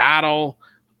 Seattle,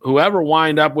 whoever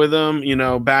wind up with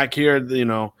him, back here,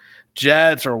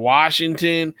 Jets or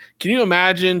Washington. Can you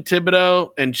imagine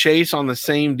Thibodeau and Chase on the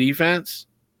same defense?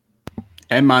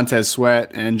 And Montez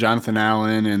Sweat and Jonathan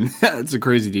Allen, and it's a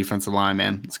crazy defensive line,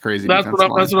 man. It's crazy. That's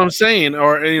what I'm saying.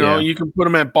 Or you can put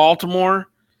him at Baltimore,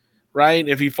 right?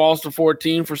 If he falls to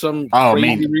 14 for some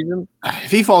crazy reason.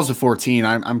 If he falls to 14,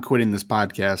 I'm quitting this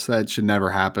podcast. That should never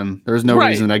happen. There's no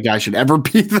reason that guy should ever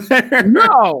be there.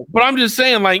 No, but I'm just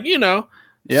saying,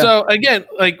 Yeah. So again,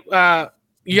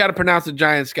 you got to pronounce the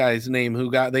Giants guy's name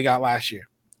they got last year.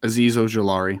 Azeez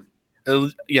Ojulari.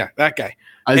 Yeah, that guy.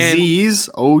 Azeez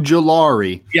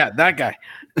Ojulari. Yeah, that guy.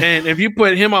 And if you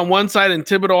put him on one side and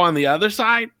Thibodeau on the other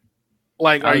side,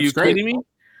 are you kidding me?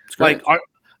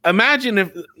 Imagine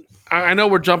if I know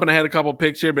we're jumping ahead a couple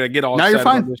picks here, but I get all. No, you're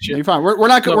fine. You're fine. We're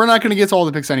not going to get to all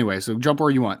the picks anyway. So jump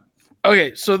where you want.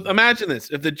 Okay, so imagine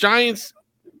this: if the Giants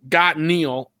got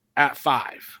Neal at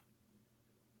 5.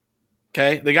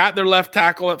 Okay, they got their left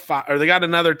tackle at 5, or they got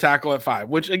another tackle at 5,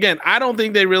 which again I don't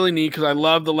think they really need because I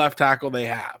love the left tackle they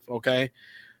have. Okay,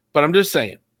 but I'm just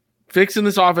saying, fixing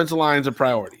this offensive line is a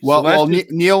priority. Well,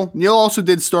 Neal also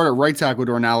did start at right tackle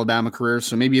during Alabama career,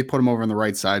 so maybe you put him over on the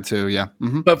right side too. Yeah,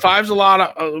 But 5's a lot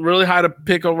of really high to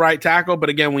pick a right tackle. But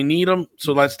again, we need him,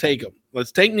 so let's take him.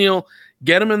 Let's take Neal,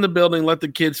 get him in the building, let the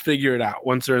kids figure it out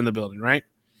once they're in the building, right?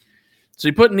 So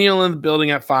you put Neal in the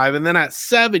building at 5, and then at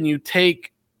 7 you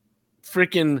take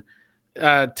freaking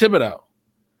Thibodeau,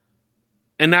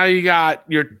 and now you got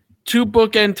your 2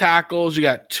 bookend tackles, you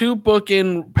got 2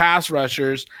 bookend pass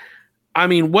rushers. I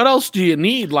mean, what else do you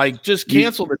need? Just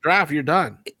cancel the draft. You're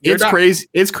done. Crazy.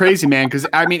 It's crazy, man. Because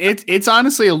I mean, it's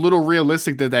honestly a little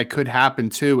realistic that could happen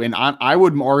too. And I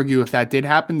would argue if that did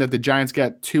happen, that the Giants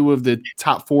got 2 of the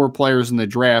top 4 players in the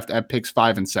draft at picks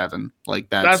 5 and 7.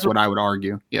 That's what I would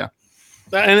argue. Yeah,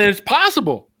 and it's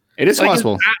possible. It is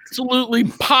possible. It's absolutely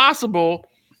possible.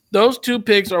 Those 2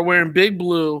 picks are wearing big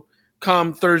blue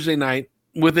come Thursday night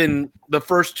within the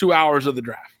first 2 hours of the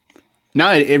draft.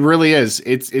 No, it really is.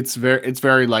 It's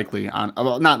very likely.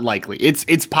 Not likely.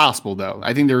 It's possible though.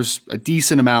 I think there's a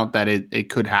decent amount that it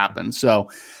could happen. So,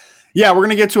 yeah, we're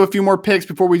gonna get to a few more picks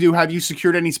before we do. Have you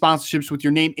secured any sponsorships with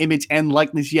your name, image, and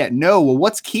likeness yet? No. Well,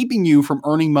 what's keeping you from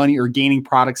earning money or gaining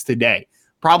products today?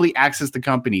 Probably access to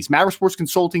companies. Maverick Sports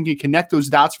Consulting can connect those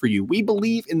dots for you. We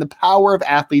believe in the power of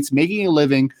athletes making a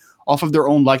living off of their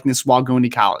own likeness while going to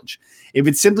college. If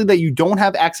it's simply that you don't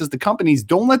have access to companies,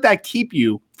 don't let that keep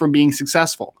you from being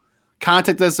successful.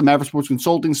 Contact us at Maverick Sports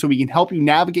Consulting so we can help you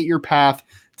navigate your path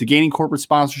to gaining corporate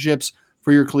sponsorships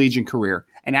for your collegiate career.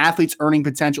 An athlete's earning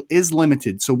potential is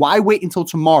limited, so why wait until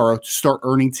tomorrow to start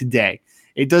earning today?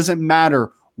 It doesn't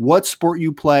matter what sport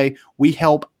you play. We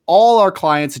help all our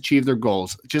clients achieve their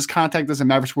goals. Just contact us at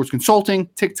Maverick Sports Consulting.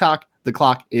 TikTok, the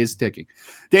clock is ticking.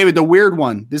 David, the weird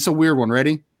one. This is a weird one.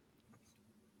 Ready?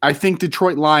 I think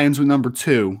Detroit Lions with number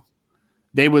 2.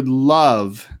 They would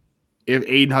love if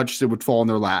Aiden Hutchinson would fall in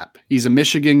their lap. He's a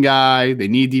Michigan guy. They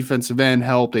need defensive end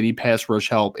help. They need pass rush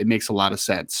help. It makes a lot of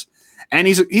sense. And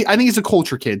I think he's a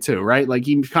culture kid too, right?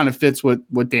 He kind of fits what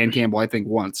Dan Campbell, I think,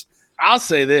 wants. I'll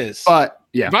say this. But,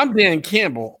 yeah. If I'm Dan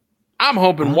Campbell, I'm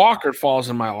hoping Walker falls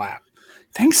in my lap.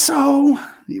 Think so?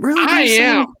 You really think so?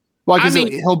 Am. Why? Because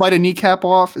he'll bite a kneecap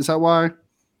off? Is that why?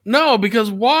 No,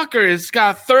 because Walker has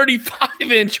got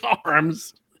 35-inch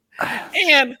arms.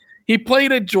 And he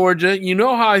played at Georgia. You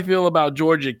know how I feel about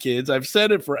Georgia kids. I've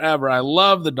said it forever. I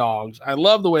love the Dogs. I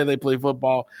love the way they play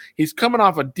football. He's coming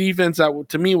off a defense that,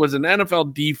 to me, was an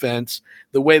NFL defense.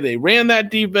 The way they ran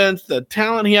that defense, the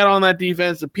talent he had on that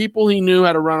defense, the people he knew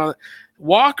how to run on it.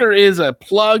 Walker is a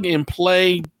plug and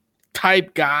play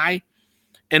type guy.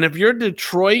 And if you're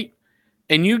Detroit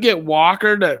and you get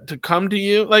Walker to come to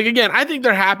you, like, again, I think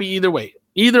they're happy either way.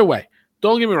 Either way.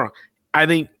 Don't get me wrong. I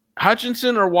think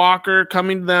Hutchinson or Walker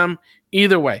coming to them,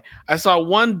 either way. I saw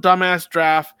one dumbass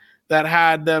draft that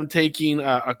had them taking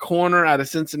a corner out of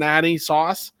Cincinnati,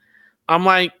 Sauce. I'm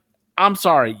like, I'm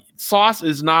sorry. Sauce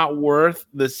is not worth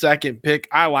the second pick.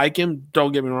 I like him.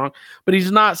 Don't get me wrong. But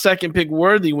he's not second pick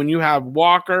worthy when you have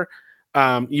Walker,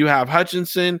 you have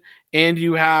Hutchinson, and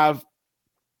you got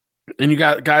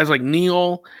guys like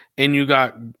Neal, and you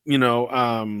got,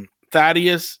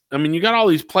 Thaddeus. I mean, you got all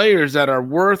these players that are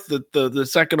worth the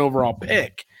second overall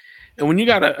pick. And when you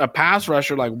got a pass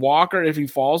rusher like Walker, if he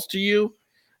falls to you,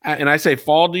 and I say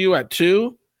fall to you at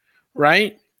 2,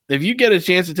 right? If you get a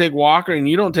chance to take Walker and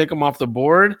you don't take him off the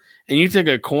board and you take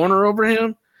a corner over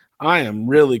him, I am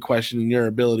really questioning your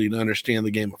ability to understand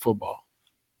the game of football.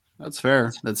 That's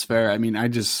fair. That's fair. I mean, I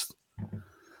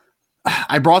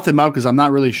brought them up because I'm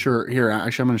not really sure. Here,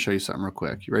 actually, I'm going to show you something real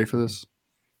quick. You ready for this?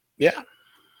 Yeah.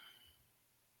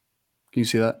 Can you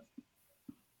see that?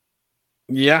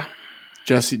 Yeah.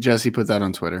 Jesse put that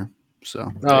on Twitter.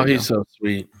 So he's so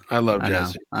sweet. I love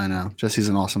Jesse. I know. Jesse's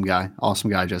an awesome guy.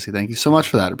 Awesome guy, Jesse. Thank you so much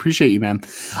for that. Appreciate you, man.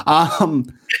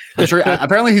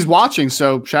 Apparently he's watching.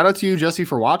 So shout out to you, Jesse,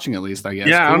 for watching at least, I guess.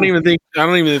 Yeah, cool. I don't even think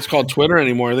it's called Twitter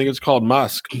anymore. I think it's called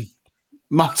Musk.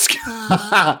 Musk.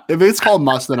 If it's called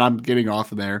Musk, then I'm getting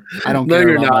off of there. I don't care.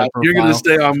 No, you're not. You're going to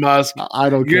stay on Musk. I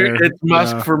don't care. It's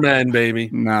Musk for men, baby.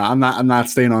 No, I'm not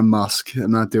staying on Musk.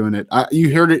 I'm not doing it.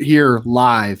 You heard it here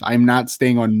live. I'm not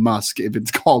staying on Musk if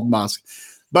it's called Musk.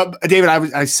 But David,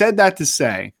 I said that to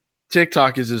say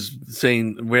TikTok is just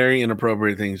saying very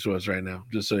inappropriate things to us right now.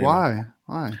 Just so you know.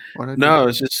 Why? No,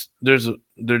 it's just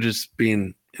they're just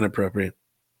being inappropriate.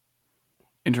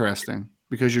 Interesting.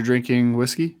 Because you're drinking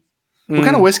whiskey? What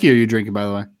kind of whiskey are you drinking, by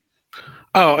the way?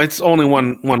 Oh, it's only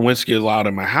one whiskey allowed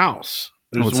in my house.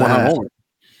 There's What's one that? at home.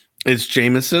 It's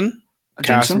Jameson.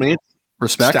 Castmate.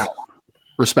 Respect.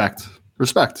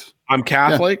 I'm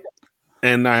Catholic,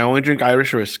 and I only drink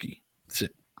Irish whiskey. That's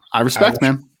it. I respect,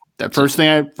 man. That first thing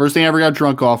I ever got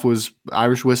drunk off was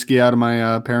Irish whiskey out of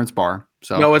my parents' bar.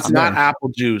 So no, it's I'm not there.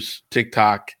 apple juice.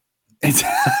 TikTok. It's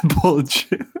apple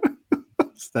juice.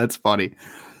 That's funny.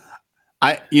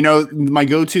 My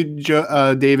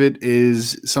go-to, David,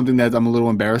 is something that I'm a little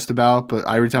embarrassed about, but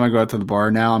every time I go out to the bar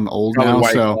now, I'm old now,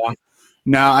 so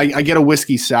now I get a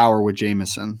whiskey sour with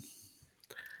Jameson.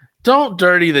 Don't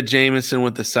dirty the Jameson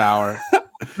with the sour.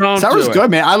 Sour's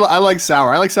good, man. I like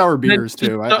sour. I like sour beers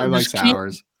too. I like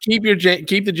sours. Keep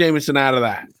the Jameson out of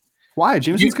that. Why?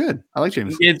 Jameson's good. I like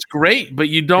Jameson. It's great, but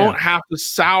you don't have to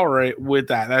sour it with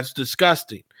that. That's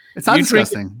disgusting. It's not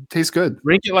disgusting. It tastes good.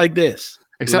 Drink it like this.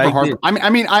 Except for hard.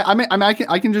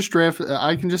 I can just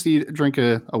drink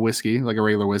a whiskey, like a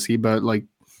regular whiskey, but like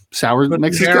sour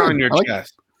makes it good. On your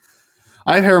chest.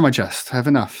 I have hair on my chest. I have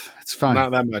enough. It's fine.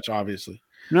 Not that much, obviously.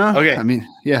 No. Okay. I mean,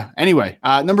 yeah. Anyway,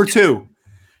 number 2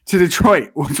 to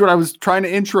Detroit, which is what I was trying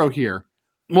to intro here.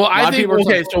 Well, I think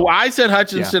so I said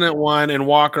Hutchinson at 1 and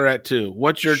Walker at 2.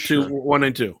 What's your 1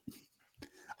 and 2?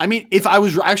 I mean, if I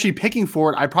was actually picking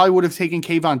for it, I probably would have taken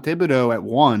Kayvon Thibodeau at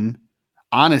 1.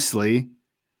 Honestly.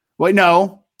 Wait,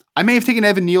 no. I may have taken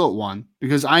Evan Neal at 1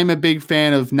 because I'm a big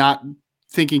fan of not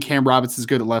thinking Cam Robinson's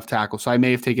good at left tackle. So I may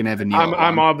have taken Evan Neal.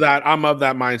 I'm of that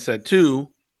mindset too.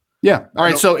 Yeah. All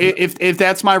right. So if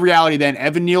that's my reality, then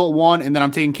Evan Neal at 1, and then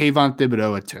I'm taking Kayvon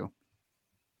Thibodeau at 2.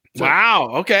 So, wow.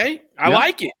 Okay. I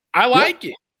like it.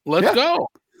 Let's go. All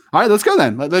right. Let's go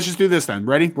then. Let's just do this then.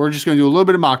 Ready? We're just going to do a little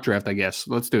bit of mock draft, I guess.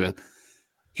 Let's do it.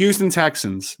 Houston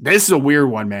Texans. This is a weird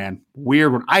one, man.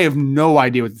 Weird one. I have no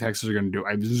idea what the Texans are going to do.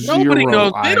 I have Nobody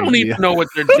knows. They don't even know what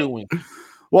they're doing.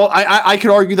 Well, I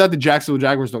could argue that the Jacksonville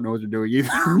Jaguars don't know what they're doing either.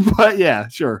 But yeah,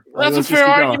 sure. That's a fair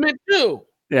argument too.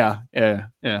 Yeah.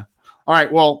 All right.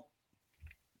 Well,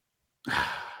 I'm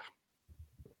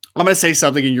going to say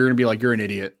something and you're going to be like, you're an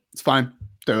idiot. It's fine.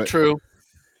 Do it. True.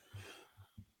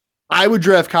 I would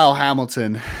draft Kyle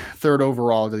Hamilton 3rd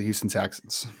overall to the Houston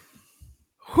Texans.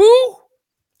 Who?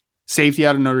 Safety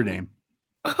out of Notre Dame.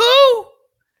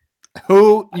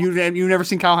 Who? You never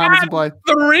seen Kyle Hamilton play?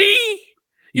 3?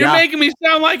 You're making me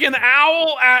sound like an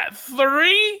owl at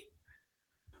 3?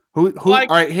 Who like,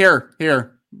 all right,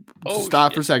 here. Oh,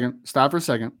 Stop for a second. All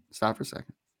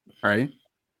right.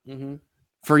 Mm-hmm.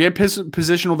 Forget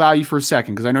positional value for a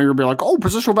second, because I know you're going to be like, oh,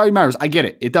 positional value matters. I get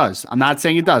it. It does. I'm not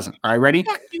saying it doesn't. All right, ready?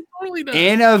 Totally does.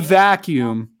 In a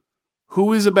vacuum,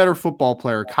 who is a better football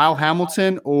player, Kyle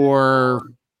Hamilton or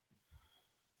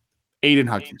Aiden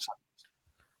Hutchinson?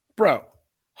 Bro,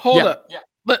 hold up.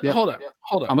 Hold up.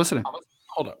 I'm listening.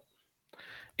 Hold up.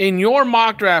 in your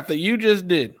mock draft that you just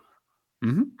did,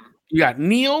 Mhm. you got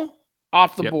Neal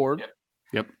off the Yep. board.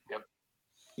 Yep.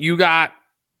 You got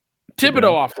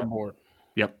Thibodeau off the board.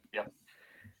 Yep.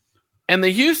 And the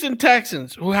Houston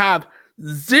Texans, who have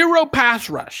zero pass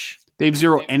rush, They've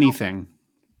zero anything.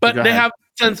 but Go they ahead. have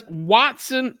since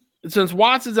Watson's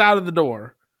out of the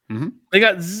door, Mhm. they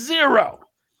got zero.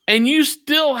 And you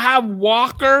still have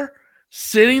Walker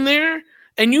sitting there,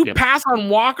 and you Yep. pass on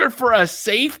Walker for a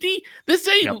safety. This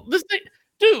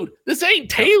ain't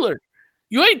Taylor.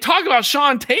 You ain't talking about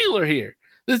Sean Taylor here.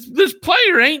 This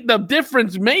player ain't the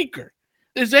difference maker.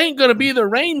 This ain't going to be the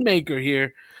rainmaker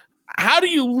here. How do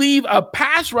you leave a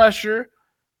pass rusher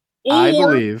I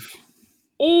believe.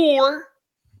 or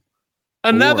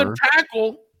another Or-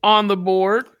 tackle on the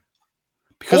board?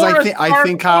 Because or I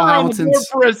think Kyle Hamilton's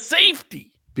for a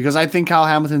safety. because I think Kyle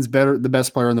Hamilton's the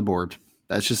best player on the board.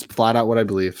 That's just flat out what I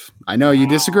believe. I know you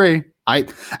disagree. I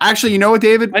actually, you know what,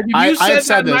 David? If you I've said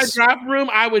said that in this. my draft room,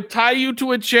 I would tie you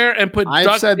to a chair and put I've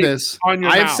duct said tape this. on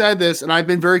your I've mouth. said this, and I've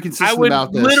been very I consistent would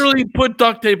about this. literally put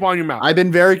duct tape on your mouth. I've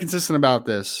been very consistent about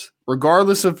this.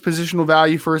 Regardless of positional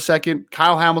value for a second,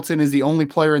 Kyle Hamilton is the only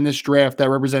player in this draft that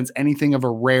represents anything of a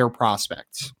rare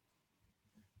prospect.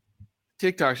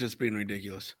 TikTok's just being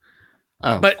ridiculous.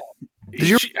 Oh, But Did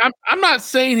you- I'm not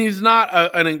saying he's not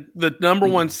the number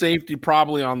one safety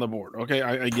probably on the board. Okay,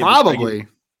 I get it. I get it. probably.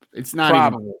 It's not.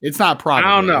 Probably. Even, it's not probably.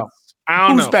 I don't know. I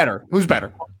don't Who's know. better? Who's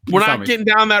better? We're Tell not me. getting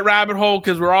down that rabbit hole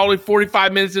because we're already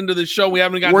 45 minutes into the show. We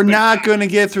haven't got. We're not going to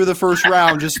get through the first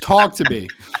round. Just talk to me.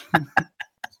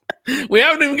 We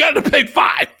haven't even got to pick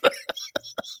 5.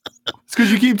 It's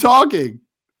because you keep talking.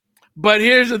 But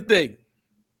here's the thing: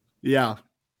 Yeah.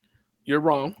 you're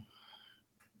wrong,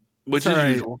 which It's is all right.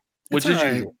 usual. Which It's is all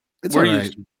right. usual. It's We're all right.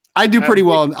 used to it. I do pretty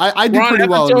well. I do We're on pretty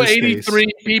well in episode this 83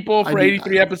 space. people for I do-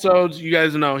 83 episodes. You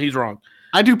guys know he's wrong.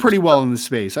 I do pretty well in this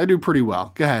space. I do pretty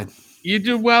well. Go ahead. You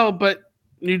do well, but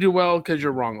you do well because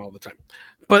you're wrong all the time.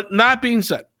 But that being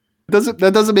said,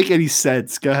 That doesn't make any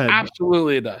sense. Go ahead.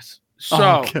 absolutely it does. So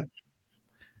Oh, okay.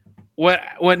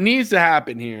 what needs to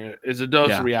happen here is a dose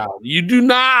Yeah. of reality. You do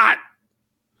not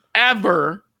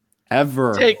ever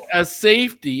Ever. take a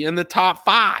safety in the top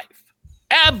 5.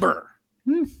 Ever.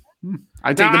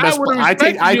 I take Now, the I best. would've I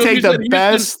take respected you if you the said Houston-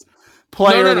 best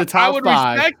player in the I top would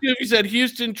 5. respect you if you said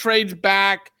Houston trades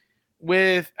back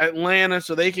with Atlanta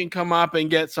so they can come up and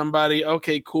get somebody.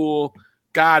 Okay, cool.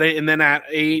 Got it. And then at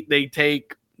 8, they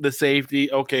take the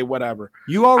safety. Okay, whatever.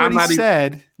 You already not even-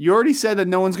 said. You already said that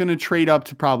no one's going to trade up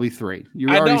to probably 3. You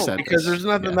I already don't said because this. there's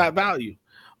nothing Yeah. that value.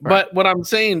 Right. But what I'm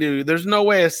saying, dude, there's no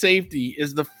way a safety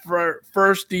is the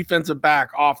first defensive back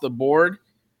off the board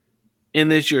in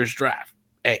this year's draft.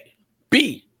 A.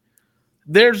 B.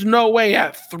 There's no way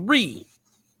at 3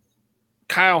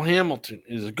 Kyle Hamilton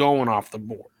is going off the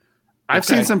board. I've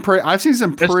Okay. seen some. I've seen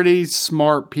some It's- pretty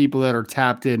smart people that are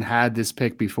tapped in had this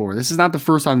pick before. This is not the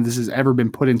first time this has ever been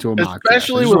put into a mock draft. I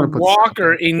Especially just wanna with put-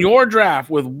 Walker in your draft,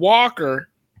 with Walker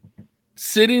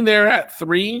sitting there at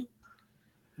 3,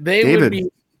 they would David, be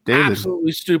David,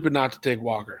 absolutely stupid not to take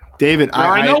Walker. David.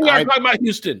 Now, I know we are talking about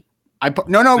Houston.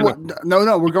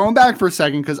 No. We're going back for a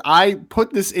second because I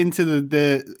put this into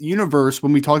the universe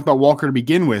when we talked about Walker to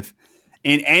begin with.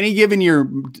 In any given year,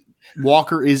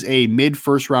 Walker is a mid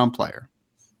first round player.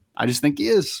 I just think he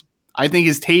is. I think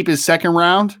his tape is second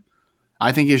round.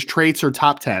 I think his traits are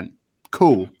top 10.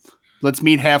 Cool. Let's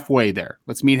meet halfway there.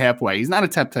 Let's meet halfway. He's not a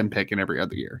top 10 pick in every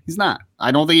other year. He's not.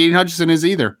 I don't think Aiden Hutchinson is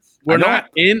either. We're I don't- not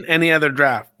in any other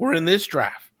draft. We're in this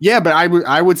draft. Yeah, but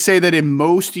I would say that in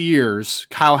most years,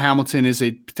 Kyle Hamilton is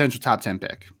a potential top 10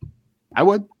 pick. I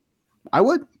would.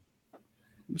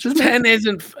 It's just me. 10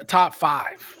 isn't top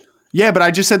 5. Yeah, but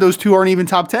I just said those two aren't even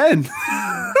top 10.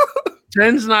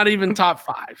 10's not even top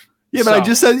 5. Yeah, but I So,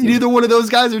 just said neither one of those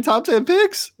guys are top 10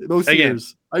 picks most Again.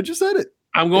 years. I just said it.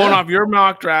 I'm going Yeah. off your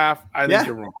mock draft. I think Yeah.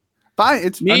 you're wrong. Fine.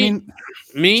 It's Me? I mean,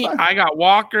 Me, Fine. I got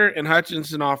Walker and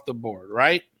Hutchinson off the board,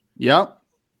 right? yep.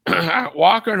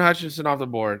 Walker and Hutchinson off the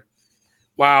board.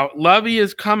 Wow, Lovey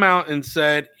has come out and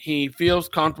said he feels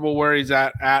comfortable where he's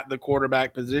at the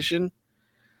quarterback position.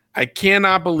 I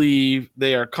cannot believe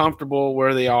they are comfortable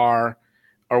where they are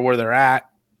or where they're at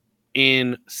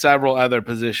in several other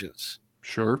positions.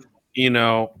 Sure. You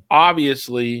know,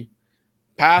 obviously,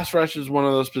 pass rush is one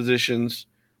of those positions,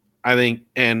 I think,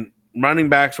 and running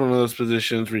back's one of those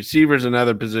positions, receivers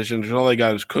another position. All they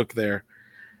got is Cook there.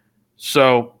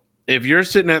 So if you're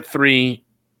sitting at 3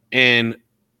 and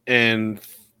in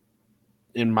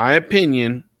my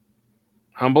opinion,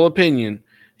 humble opinion,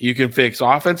 you can fix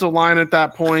offensive line at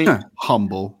that point,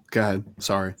 Humble. Go ahead.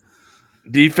 Sorry.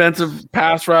 defensive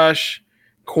pass rush,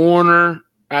 corner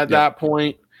at that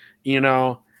point, you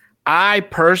know, I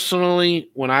personally,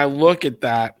 when I look at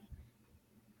that,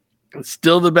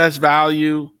 still the best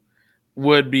value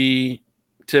would be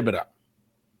Thibodeau,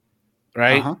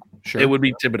 right? Sure. It would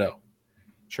be Thibodeau.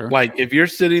 Sure. Like if you're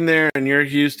sitting there and you're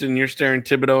Houston, you're staring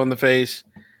Thibodeau in the face,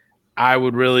 I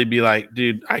would really be like,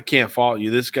 dude, I can't fault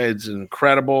you. This guy is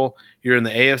incredible. You're in the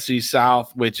AFC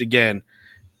South, which again,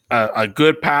 a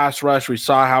good pass rush. We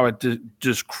saw how it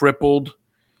just crippled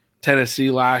Tennessee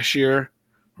last year,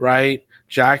 right?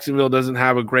 Jacksonville doesn't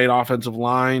have a great offensive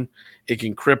line. It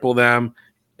can cripple them.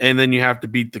 And then you have to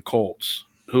beat the Colts,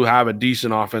 who have a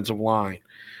decent offensive line.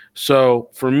 So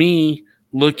for me,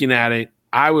 looking at it,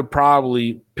 I would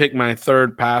probably pick my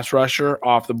third pass rusher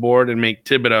off the board and make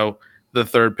Thibodeau the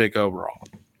third pick overall.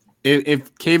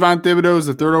 If Kayvon Thibodeau is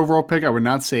the third overall pick, I would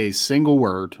not say a single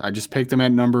word. I just picked him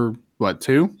at number,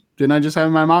 2? Didn't I just have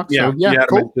in my mock? Yeah, so, yeah,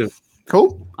 cool.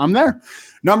 Cool. I'm there.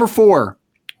 Number 4,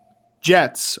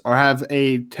 Jets have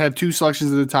 2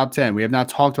 selections in the top 10. We have not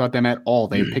talked about them at all.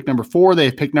 They picked number 4.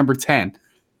 They picked number 10.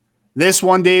 This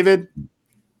one, David,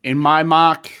 in my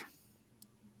mock,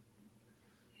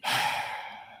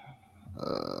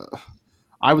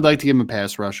 I would like to give him a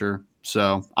pass rusher.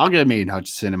 So I'll give him Aiden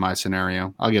Hutchinson in my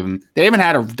scenario. I'll give him. They have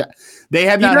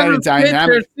not had a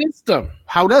dynamic system.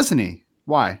 How doesn't he?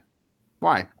 Why?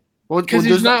 Because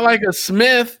he's not like a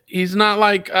Smith. He's not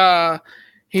like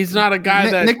he's not a guy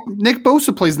that Nick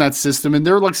Bosa plays in that system, and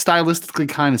they're like stylistically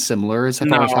kind of similar as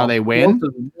far as how they win.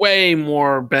 Bosa's way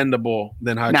more bendable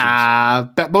than Hutchinson. Nah,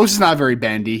 Bosa's not very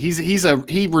bendy.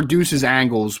 He reduces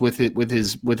angles with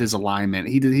his alignment.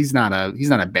 He's not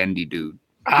a bendy dude.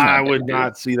 I would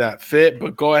not see that fit,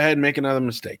 but go ahead and make another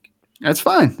mistake. That's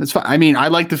fine. I mean, I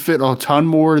like to fit a ton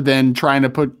more than trying to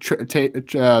put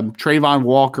Trayvon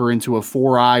Walker into a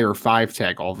 4-eye or 5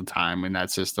 tech all the time in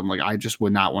that system. Like, I just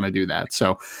would not want to do that.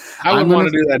 So I wouldn't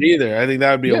want to do that either. I think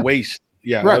that would be a waste.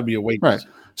 Yeah, that would be a waste. Right.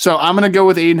 So I'm going to go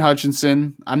with Aiden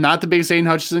Hutchinson. I'm not the biggest Aiden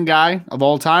Hutchinson guy of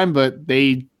all time, but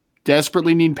they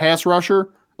desperately need pass rusher.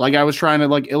 Like I was trying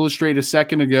to illustrate a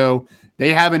second ago,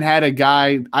 they haven't had a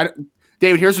guy.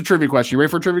 David, here's a trivia question. You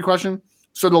ready for a trivia question?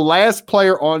 So the last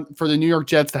player for the New York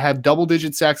Jets to have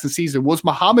double-digit sacks this season was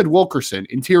Muhammad Wilkerson,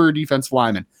 interior defensive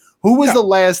lineman. Who was the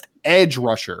last edge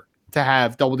rusher to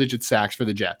have double-digit sacks for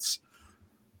the Jets?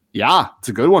 Yeah, it's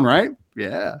a good one, right?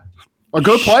 Yeah. A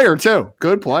good player, too.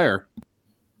 Good player.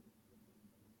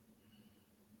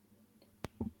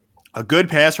 A good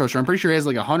pass rusher. I'm pretty sure he has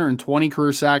 120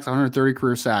 career sacks, 130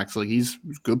 career sacks. He's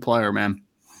a good player, man.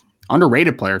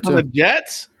 Underrated player, too. On the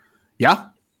Jets? Yeah.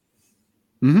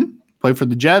 Mm-hmm. Played for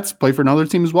the Jets, played for another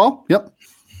team as well. Yep.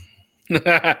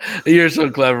 You're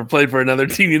so clever. Played for another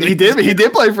team. He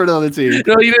did play for another team.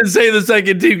 No, you didn't say the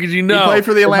second team because he played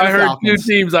for the Atlanta Falcons. If I heard 2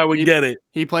 teams, I would get it.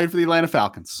 He played for the Atlanta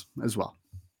Falcons as well.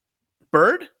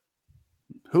 Bird?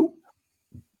 Who?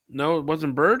 No, it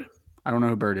wasn't Bird? I don't know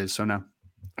who Bird is, so no.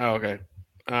 Oh, okay.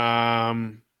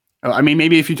 I mean,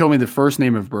 maybe if you told me the first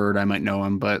name of Bird, I might know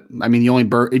him. But I mean, the only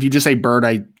Bird, if you just say Bird,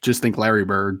 I just think Larry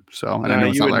Bird. So I know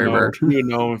it's not Larry Bird. You would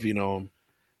know him if you know him.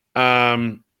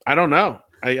 I don't know.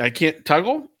 I can't.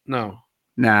 Tuggle? No.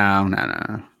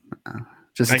 No.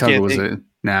 Just Tuggle was it.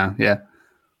 No, yeah.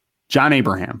 John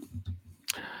Abraham.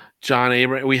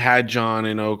 We had John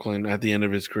in Oakland at the end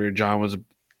of his career. John was a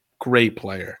great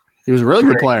player. He was a really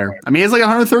good player. I mean, he has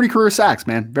 130 career sacks,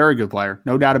 man. Very good player.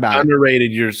 No doubt about it.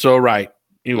 Underrated. You're so right.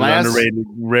 He was underrated.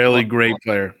 Really great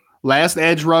player. Last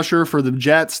edge rusher for the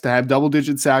Jets to have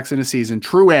double-digit sacks in a season,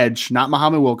 true edge, not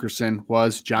Muhammad Wilkerson,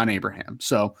 was John Abraham.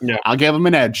 So I'll give him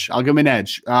an edge.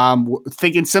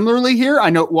 Thinking similarly here, I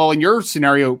know, well, in your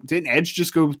scenario, didn't edge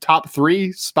just go top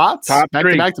 3 spots? Top back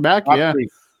three. To back? Top yeah. 3.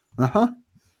 Uh-huh.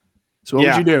 So what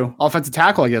would you do? Offensive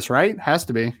tackle, I guess, right? Has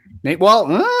to be. Well,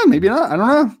 maybe not. I don't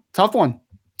know. Tough one.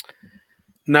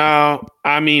 No,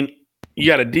 I mean, you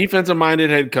got a defensive-minded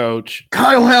head coach.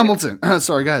 Kyle Hamilton.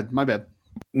 Sorry, go ahead. My bad.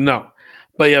 No,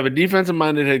 but you have a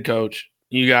defensive-minded head coach.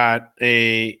 You got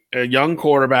a young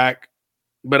quarterback.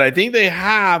 But I think they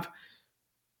have,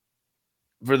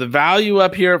 for the value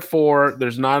up here at 4,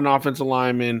 there's not an offensive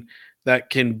lineman that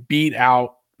can beat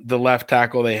out the left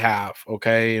tackle they have,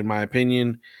 okay? In my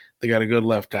opinion, they got a good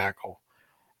left tackle.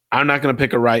 I'm not going to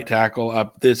pick a right tackle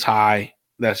up this high.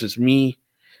 That's just me.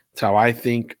 That's how I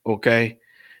think, okay?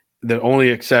 The only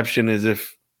exception is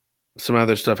if some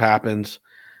other stuff happens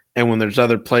and when there's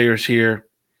other players here.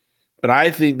 But I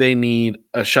think they need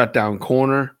a shutdown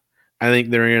corner. I think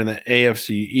they're in the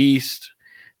AFC East.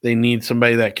 They need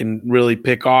somebody that can really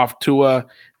pick off Tua,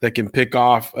 that can pick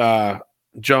off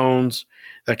Jones,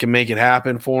 that can make it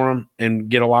happen for them and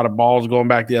get a lot of balls going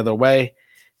back the other way.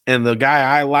 And the guy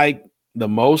I like the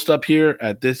most up here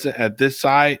at this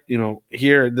side,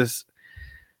 here this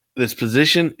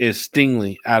position is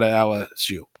Stingley out of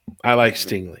LSU. I like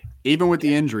Stingley. Even with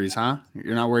the injuries, huh?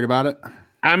 You're not worried about it?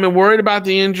 I'm worried about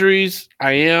the injuries.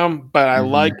 I am, but I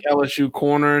like LSU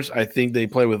corners. I think they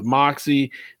play with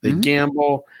moxie. They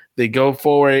gamble. They go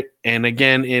for it. And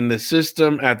again, in the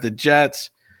system at the Jets,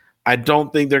 I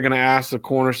don't think they're going to ask the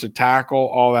corners to tackle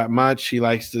all that much. He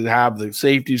likes to have the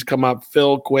safeties come up,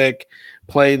 fill quick,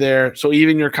 play there. So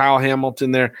even your Kyle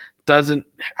Hamilton there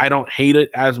I don't hate it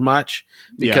as much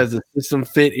because the system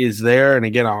fit is there. And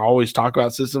again, I always talk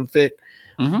about system fit.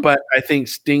 But I think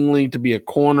Stingley to be a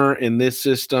corner in this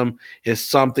system is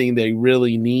something they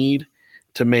really need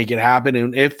to make it happen.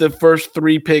 And if the first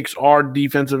 3 picks are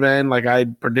defensive end, like I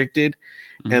predicted,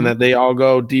 and that they all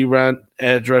go D-run,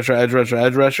 edge rusher,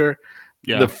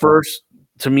 the first,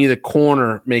 to me, the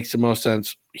corner makes the most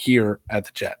sense here at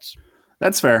the Jets.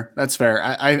 That's fair.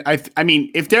 I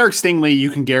mean, if Derek Stingley, you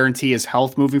can guarantee his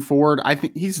health moving forward, I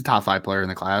think he's a top 5 player in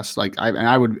the class. Like,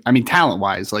 talent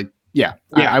wise, like,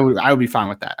 I would be fine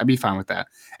with that. I'd be fine with that.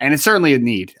 And it's certainly a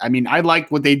need. I mean, I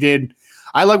like what they did.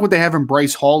 I like what they have in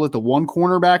Bryce Hall at the 1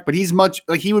 cornerback, but he's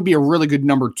he would be a really good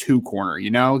number 2 corner,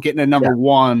 getting a number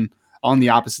 1 on the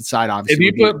opposite side. Obviously,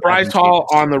 if you put Bryce Hall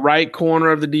on the right corner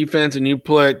of the defense and you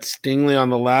put Stingley on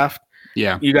the left,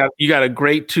 you got a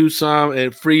great twosome.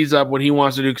 It frees up what he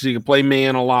wants to do because he can play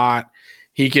man a lot.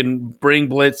 He can bring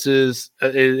blitzes,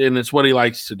 and it's what he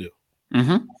likes to do.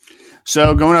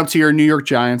 So going up to your New York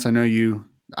Giants, I know you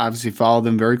obviously follow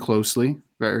them very closely.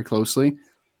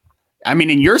 I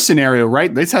mean, in your scenario,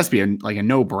 right? This has to be a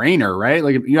no-brainer, right?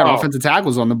 Like you have offensive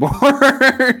tackles on the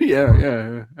board.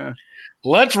 yeah.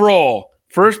 Let's roll.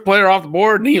 First player off the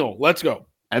board, Neal. Let's go.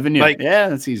 Evan Neal.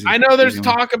 That's easy. I know there's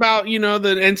talk about, the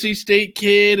NC State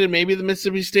kid and maybe the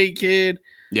Mississippi State kid.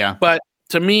 Yeah. But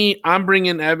to me, I'm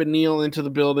bringing Evan Neal into the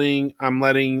building. I'm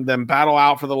letting them battle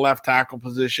out for the left tackle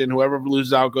position. Whoever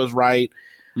loses out goes right.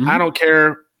 I don't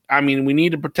care. I mean, we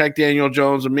need to protect Daniel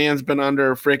Jones. The man's been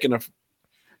under a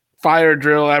fire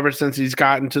drill ever since he's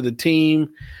gotten to the team.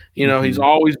 He's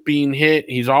always being hit.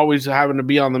 He's always having to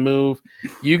be on the move.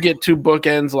 You get 2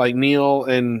 bookends like Neal,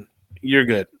 and you're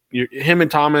good. Him and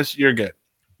Thomas, you're good.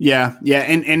 Yeah.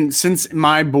 And since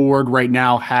my board right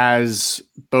now has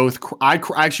both, I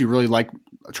actually really like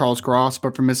Charles Cross,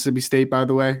 but from Mississippi State, by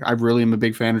the way, I really am a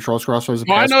big fan of Charles Cross.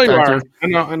 I know you are.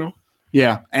 I know.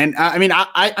 Yeah, and I mean,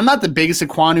 I'm not the biggest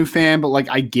Ekwonu fan, but like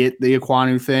I get the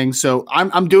Ekwonu thing. So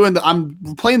I'm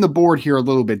playing the board here a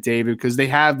little bit, David, because they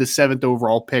have the 7th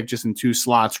overall pick just in 2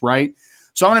 slots, right?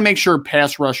 So I'm going to make sure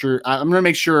pass rusher. I'm going to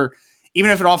make sure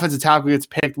even if an offensive tackle gets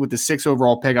picked with the 6th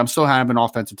overall pick, I'm still having an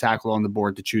offensive tackle on the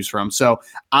board to choose from. So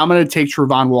I'm going to take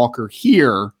Travon Walker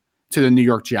here to the New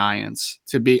York Giants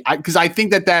to be because I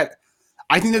think that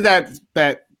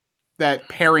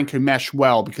pairing can mesh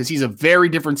well because he's a very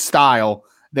different style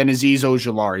than Azeez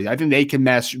Ojulari. I think they can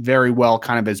mesh very well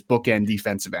kind of as bookend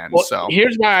defensive ends. Well, so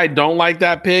here's why I don't like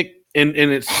that pick. And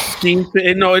it's scheme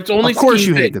fit. No, it's only of course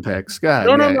you pick. hate the picks. Go ahead.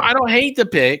 No, I don't hate the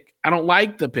pick. I don't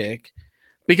like the pick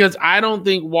because I don't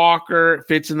think Walker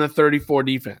fits in the 34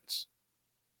 defense.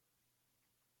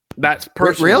 That's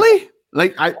personal. Really?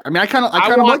 Like I kind of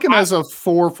like him as a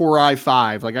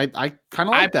 4-4-5. Like I kind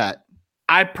of like that.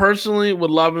 I personally would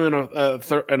love him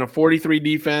in a 43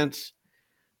 defense.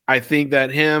 I think that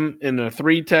him in a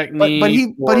 3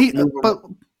 technique.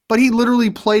 But he literally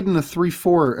played in a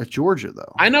 3-4 at Georgia,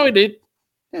 though. I know he did.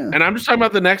 Yeah. And I'm just talking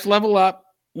about the next level up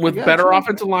with better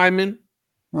offensive linemen.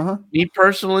 Me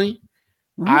personally,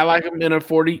 I like him in a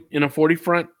 40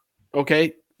 front.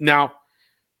 Okay. Now,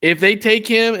 if they take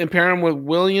him and pair him with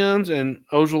Williams and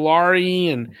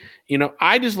Ojulari and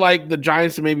I just like the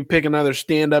Giants to maybe pick another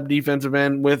stand-up defensive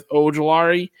end with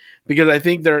Ojulari because I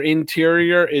think their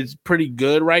interior is pretty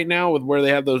good right now with where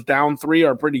they have those down 3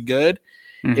 are pretty good.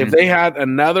 If they had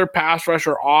another pass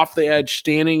rusher off the edge,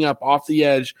 standing up off the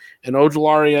edge, and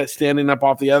Ojulari standing up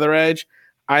off the other edge,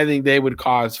 I think they would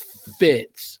cause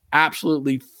fits,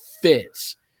 absolutely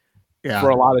fits for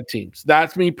a lot of teams.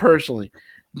 That's me personally.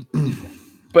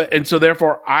 So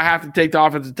therefore, I have to take the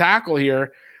offensive tackle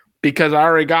here because I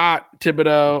already got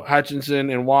Thibodeaux, Hutchinson,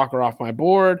 and Walker off my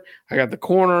board. I got the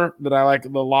corner that I like a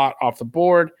lot off the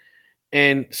board.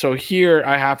 And so here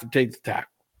I have to take the tackle.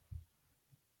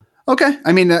 Okay.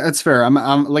 I mean, that's fair. I'm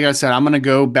like I said, I'm going to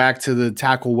go back to the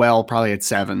tackle probably at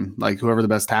 7, like whoever the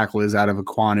best tackle is out of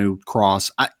Ekwonu, Cross.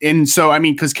 And so, I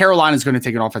mean, because Carolina's going to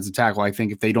take an offensive tackle, I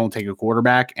think, if they don't take a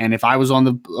quarterback. And if I was on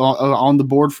the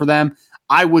board for them,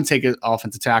 I would take an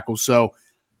offensive tackle. So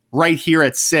right here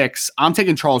at 6, I'm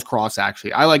taking Charles Cross,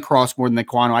 actually. I like Cross more than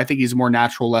Ekwonu. I think he's a more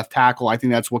natural left tackle. I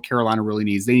think that's what Carolina really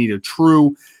needs. They need a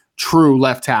true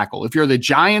left tackle. If you're the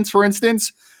Giants, for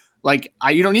instance,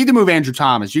 you don't need to move Andrew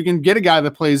Thomas. You can get a guy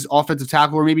that plays offensive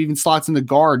tackle or maybe even slots in the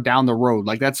guard down the road.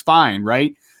 That's fine,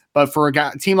 right? But for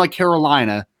a team like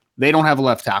Carolina, they don't have a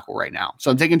left tackle right now.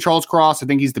 So I'm taking Charles Cross. I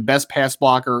think he's the best pass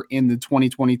blocker in the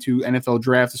 2022 NFL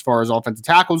draft as far as offensive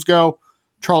tackles go.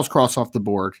 Charles Cross off the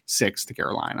board, 6 to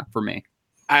Carolina for me.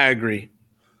 I agree.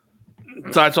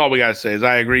 So that's all we got to say is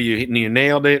I agree. You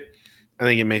nailed it. I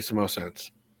think it makes the most sense.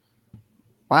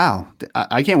 Wow.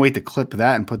 I can't wait to clip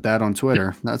that and put that on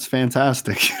Twitter. That's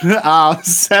fantastic.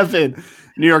 7,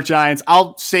 New York Giants.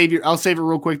 I'll save it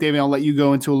real quick, David. I'll let you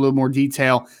go into a little more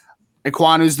detail.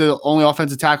 Ekwonu's the only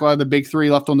offensive tackle out of the big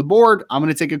 3 left on the board. I'm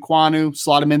going to take Ekwonu,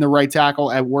 slot him in the right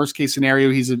tackle. At worst case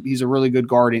scenario, he's a really good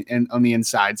guard on the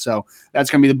inside. So that's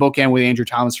going to be the bookend with Andrew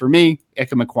Thomas for me.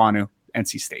 Ikem Ekwonu,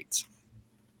 NC State.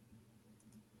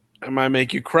 I might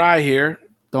make you cry here.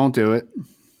 Don't do it.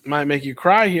 Might make you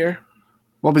cry here.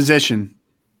 What position?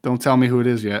 Don't tell me who it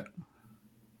is yet.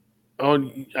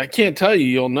 Oh, I can't tell you.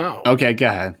 You'll know. Okay, go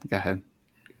ahead.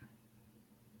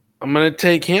 I'm going to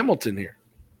take Hamilton here.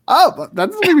 Oh, that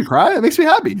doesn't make me cry. It makes me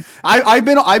happy. I've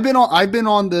been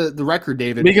on the record,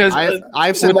 David, because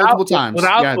I've said multiple times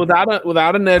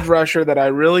without an edge rusher that I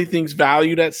really think's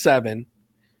valued at 7.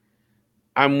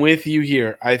 I'm with you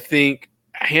here. I think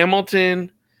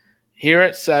Hamilton here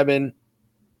at 7.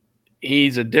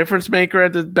 He's a difference maker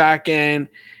at the back end.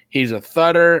 He's a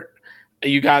thudder.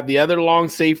 You got the other long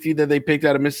safety that they picked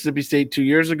out of Mississippi State 2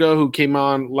 years ago, who came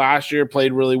on last year,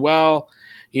 played really well.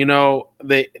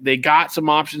 They got some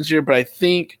options here, but I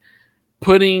think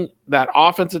putting that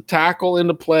offensive tackle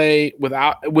into play with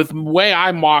the way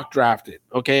I mock drafted,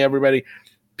 okay, everybody,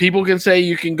 people can say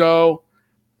you can go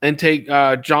and take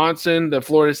Johnson, the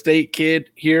Florida State kid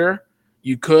here.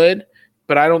 You could,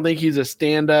 but I don't think he's a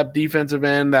stand-up defensive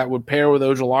end that would pair with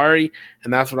Ojulari,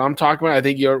 and that's what I'm talking about. I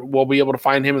think we'll be able to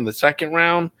find him in the 2nd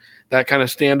round, that kind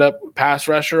of stand-up pass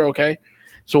rusher, okay?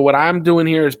 So what I'm doing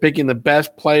here is picking the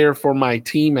best player for my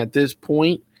team at this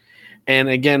point. And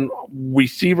again,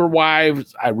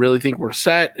 receiver-wise, I really think we're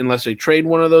set unless they trade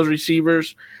one of those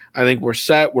receivers. I think we're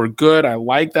set. We're good. I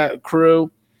like that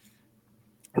crew.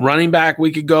 Running back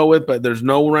we could go with, but there's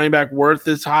no running back worth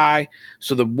this high.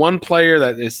 So the one player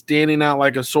that is standing out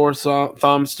like a sore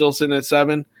thumb, still sitting at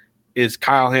 7, is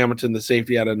Kyle Hamilton, the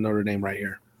safety out of Notre Dame right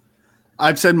here.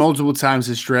 I've said multiple times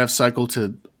this draft cycle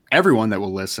to everyone that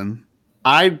will listen,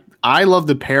 I love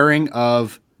the pairing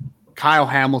of Kyle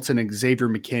Hamilton and Xavier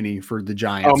McKinney for the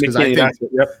Giants. Because I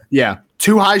think,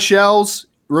 2 high shells,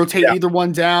 rotate either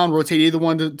one down, rotate either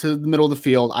one to the middle of the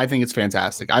field. I think it's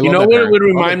fantastic. What it would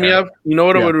remind me of? You know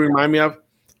what it would remind me of?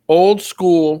 Old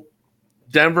school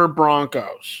Denver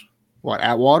Broncos. What,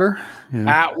 Atwater?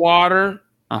 Yeah. Atwater.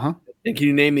 Uh-huh. And can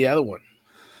you name the other one?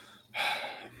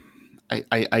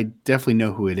 I definitely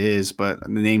know who it is, but the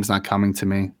name's not coming to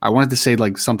me. I wanted to say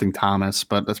something Thomas,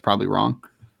 but that's probably wrong.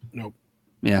 Nope.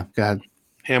 Yeah, go ahead.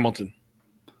 Hamilton.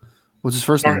 What's his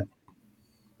first name?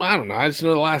 I don't know. I just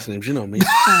know the last names. You know me.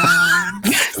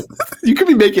 You could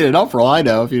be making it up for all I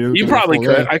know. You probably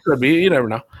could. I could be. You never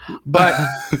know. But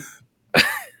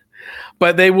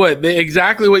but they would.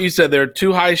 Exactly what you said. There are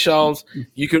 2 high shelves.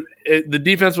 You could the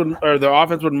defense would or the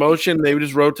offense would motion. They would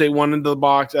just rotate one into the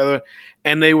box,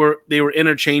 and they were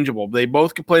interchangeable. They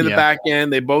both could play the back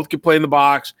end. They both could play in the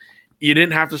box. You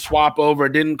didn't have to swap over.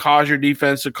 It didn't cause your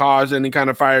defense to cause any kind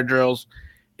of fire drills.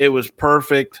 It was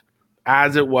perfect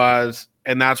as it was,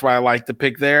 and that's why I like the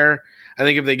pick there. I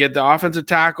think if they get the offensive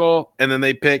tackle and then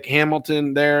they pick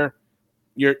Hamilton there,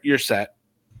 you're set.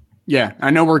 Yeah, I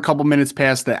know we're a couple minutes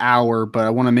past the hour, but I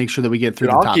want to make sure that we get through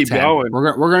the top 10. Going.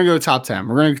 We're going to go to top 10.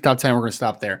 We're going to top 10. We're going to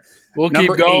stop there. We'll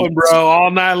keep going, 8. Bro, all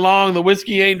night long. The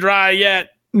whiskey ain't dry yet.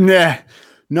 Nah.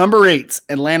 Number 8,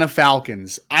 Atlanta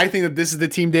Falcons. I think that this is the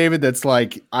team, David, that's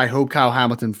I hope Kyle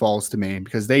Hamilton falls to me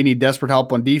because they need desperate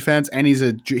help on defense, and he's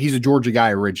a Georgia guy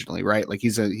originally, right?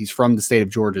 He's from the state of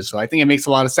Georgia, so I think it makes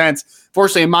a lot of sense.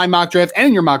 Fortunately, in my mock draft and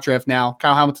in your mock draft now,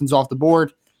 Kyle Hamilton's off the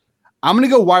board. I'm going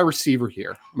to go wide receiver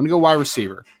here.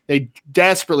 They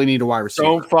desperately need a wide receiver.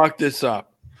 Don't fuck this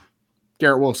up.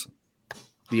 Garrett Wilson,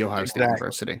 the Ohio State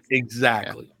University.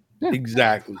 Exactly. Yeah.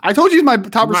 Exactly. I told you he's my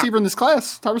top receiver in this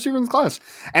class.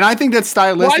 And I think that's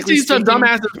stylistically. Well, I see some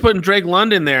dumbasses putting Drake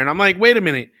London there, and I'm like, wait a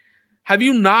minute. Have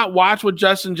you not watched what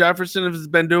Justin Jefferson has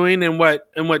been doing and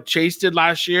what Chase did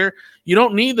last year? You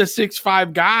don't need the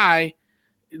 6'5" guy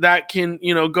that can,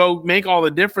 go make all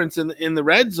the difference in the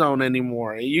red zone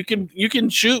anymore. You can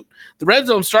shoot. The red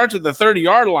zone starts at the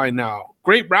 30-yard line now.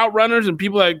 Great route runners and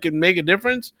people that can make a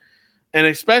difference. And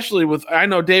especially with, I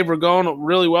know Dave Ragone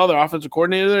really well, their offensive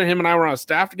coordinator there. Him and I were on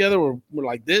staff together. We're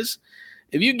like this.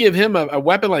 If you give him a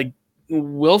weapon like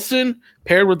Wilson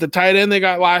paired with the tight end they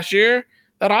got last year,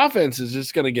 that offense is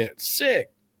just going to get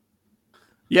sick.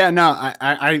 Yeah, no,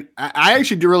 I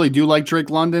actually really do like Drake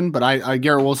London, but I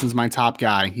Garrett Wilson's my top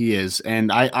guy. He is, and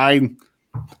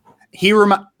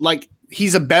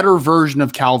he's a better version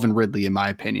of Calvin Ridley in my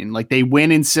opinion. Like they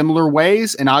win in similar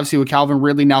ways, and obviously with Calvin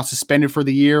Ridley now suspended for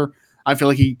the year, I feel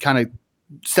like he kind of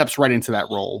steps right into that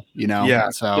role. Yeah.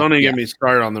 So don't even get me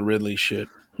started on the Ridley shit.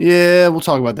 Yeah, we'll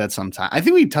talk about that sometime. I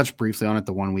think we touched briefly on it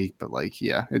the 1 week, but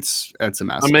it's a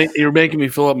mess. You're making me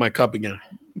fill up my cup again.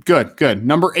 Good.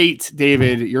 Number 8,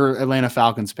 David, your Atlanta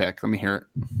Falcons pick. Let me hear it.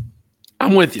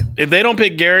 I'm with you. If they don't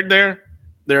pick Garrett there,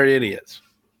 they're idiots.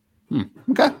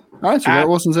 Okay. All right. So Garrett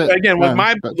Wilson's it. Again, with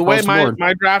the way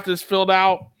my draft is filled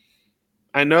out,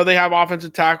 I know they have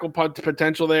offensive tackle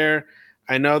potential there.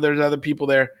 I know there's other people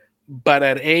there, but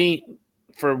at 8,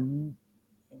 for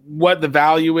what the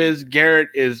value is, Garrett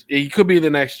he could be the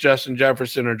next Justin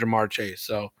Jefferson or Jamar Chase.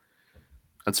 So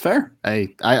that's fair. I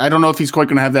don't know if he's quite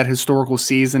going to have that historical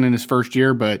season in his first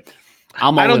year, but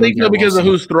I don't think so because of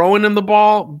who's throwing him the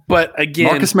ball. But again,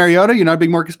 Marcus Mariota, you're not a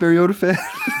big Marcus Mariota fan.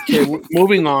 Okay,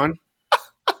 moving on.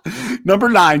 Number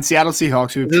 9, Seattle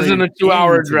Seahawks. Who this isn't a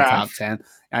 2-hour draft. Top 10.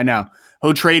 I know.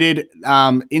 Who traded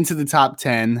into the top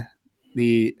 10?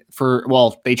 They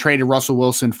traded Russell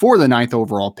Wilson for the 9th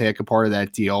overall pick, a part of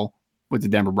that deal with the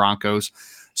Denver Broncos.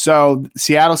 So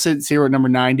Seattle sits here at number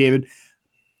 9, David.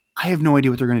 I have no idea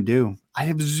what they're going to do. I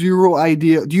have zero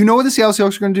idea. Do you know what the Seattle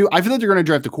Seahawks are going to do? I feel like they're going to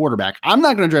draft a quarterback. I'm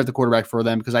not going to draft the quarterback for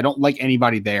them because I don't like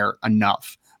anybody there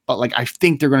enough. But I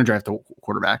think they're going to draft a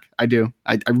quarterback. I do.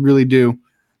 I really do.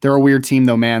 They're a weird team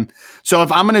though, man. So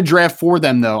if I'm going to draft for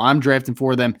them though, I'm drafting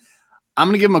for them. I'm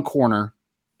going to give them a corner.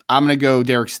 I'm going to go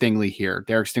Derek Stingley here.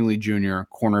 Derek Stingley Jr.,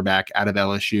 cornerback out of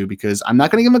LSU, because I'm not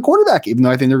going to give him a quarterback, even though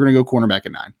I think they're going to go cornerback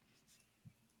at 9.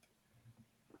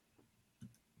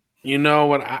 You know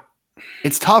what?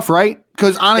 It's tough, right?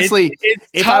 Because honestly,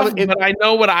 it's tough, but I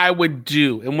know what I would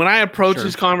do. And when I approach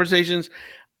these conversations,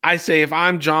 I say, if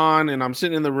I'm John and I'm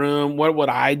sitting in the room, what would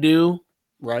I do?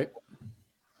 Right.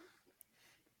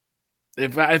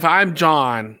 If I'm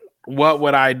John, what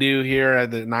would I do here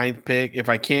at the 9th pick if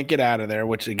I can't get out of there?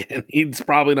 Which again, he's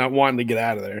probably not wanting to get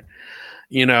out of there,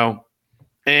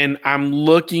 And I'm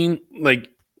looking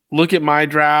look at my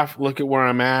draft, look at where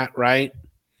I'm at, right?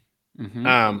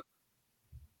 Mm-hmm.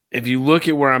 If you look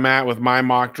at where I'm at with my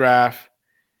mock draft,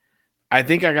 I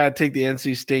think I got to take the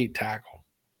NC State tackle.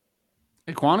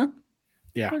 Equana?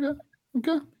 Yeah.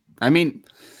 Okay. I'm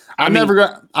never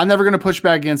going to push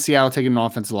back against Seattle taking an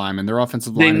offensive lineman. Their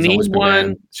offensive line is always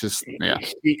bad. It's just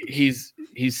He's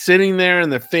sitting there in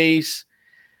the face.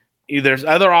 There's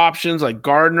other options like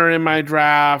Gardner in my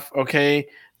draft. Okay,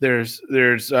 there's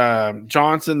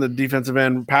Johnson, the defensive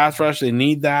end pass rush. They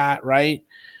need that, right?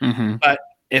 Mm-hmm. But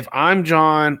if I'm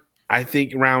John, I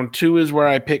think round 2 is where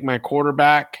I pick my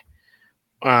quarterback.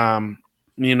 It's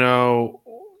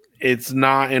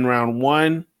not in round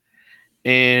 1.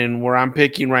 And where I'm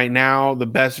picking right now, the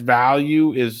best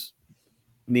value is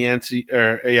the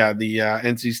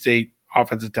NC State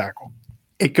offensive tackle.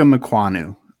 Ikem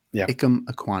Ekwonu. Yeah. Ikem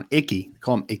Ekwonu. Icky.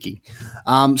 Call him Icky.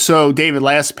 So, David,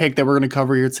 last pick that we're going to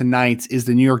cover here tonight is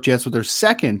the New York Jets with their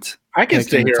 2nd. I can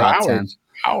stay here hours.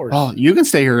 Oh, you can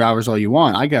stay here hours all you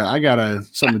want. I got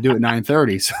something to do at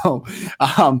 9:30. So,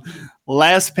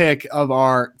 last pick of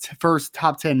our first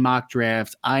top 10 mock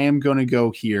draft, I am going to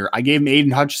go here. I gave him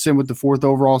Aiden Hutchinson with the 4th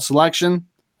overall selection.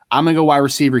 I'm going to go wide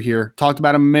receiver here. Talked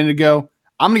about him a minute ago.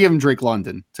 I'm going to give him Drake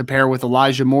London to pair with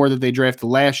Elijah Moore that they drafted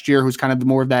last year, who's kind of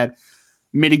more of that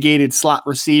mitigated slot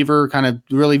receiver, kind of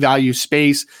really value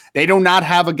space. They do not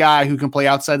have a guy who can play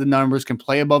outside the numbers, can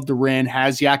play above the rim,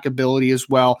 has yak ability as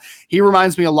well. He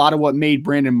reminds me a lot of what made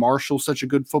Brandon Marshall such a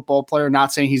good football player.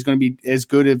 Not saying he's going to be as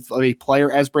good of a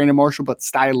player as Brandon Marshall, but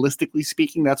stylistically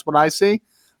speaking, that's what I see.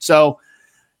 So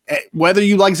whether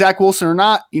you like Zach Wilson or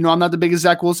not, I'm not the biggest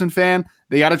Zach Wilson fan.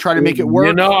 They got to try to make it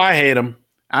work. I hate him.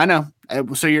 I know.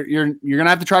 So you're going to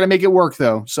have to try to make it work,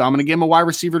 though. So I'm going to give him a wide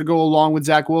receiver to go along with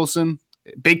Zach Wilson.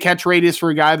 Big catch radius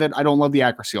for a guy that I don't love the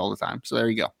accuracy all the time. So there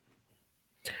you go.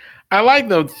 I like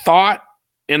the thought,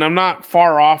 and I'm not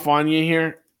far off on you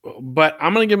here, but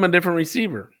I'm going to give him a different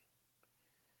receiver.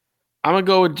 I'm going to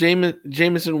go with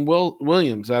Jameson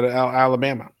Williams out of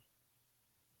Alabama.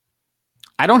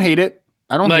 I don't hate it.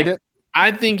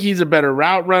 I think he's a better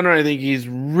route runner. I think he's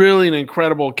really an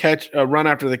incredible run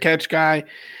after the catch guy.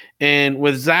 And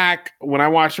with Zach, when I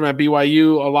watched him at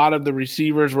BYU, a lot of the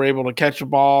receivers were able to catch the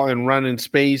ball and run in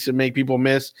space and make people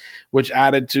miss, which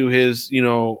added to his,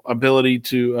 ability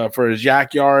to for his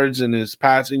yak yards and his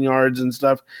passing yards and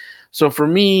stuff. So for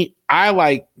me, I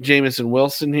like Jamison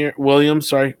Williams here.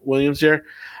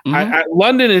 Mm-hmm.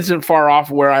 London isn't far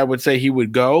off where I would say he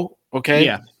would go. Okay.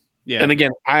 Yeah. And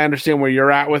again, I understand where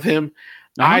you're at with him.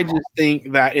 I just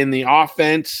think that in the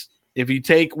offense, if you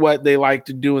take what they like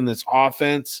to do in this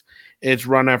offense, it's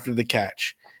run after the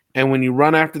catch. And when you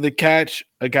run after the catch,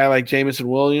 a guy like Jamison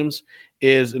Williams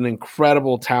is an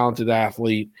incredible talented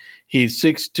athlete. He's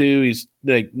 6'2", he's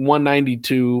like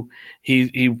 192.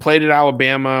 He played at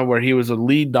Alabama where he was a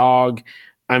lead dog.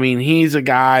 I mean, he's a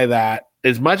guy that,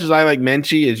 as much as I like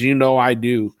Menchie, as you know I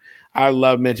do, I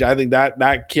love Menchie. I think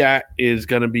that cat is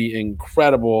going to be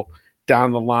incredible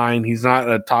down the line. He's not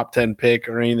a top 10 pick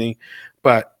or anything,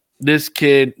 but this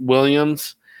kid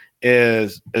Williams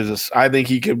I think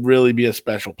he could really be a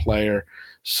special player.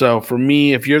 So for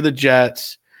me, if you're the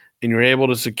Jets and you're able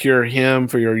to secure him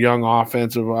for your young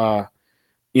offensive, I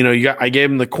gave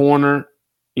him the corner,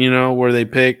 where they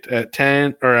picked at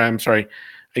 10, or I'm sorry,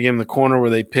 I gave him the corner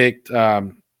where they picked at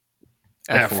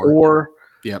 4.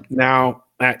 Yep. Now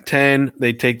at 10,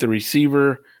 they take the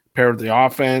receiver paired with the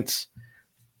offense.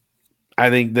 I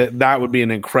think that would be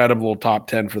an incredible top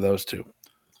 10 for those two.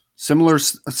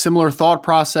 Similar thought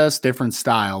process, different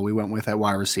style. We went with that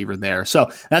wide receiver there. So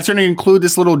that's going to conclude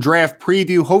this little draft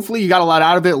preview. Hopefully you got a lot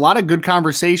out of it. A lot of good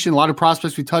conversation, a lot of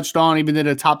prospects we touched on, even did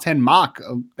a top 10 mock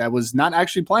that was not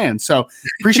actually planned. So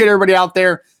appreciate everybody out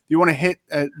there. If you want to hit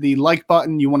the like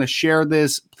button, you want to share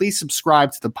this, please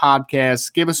subscribe to the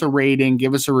podcast, give us a rating,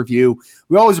 give us a review.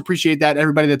 We always appreciate that.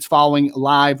 Everybody that's following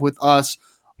live with us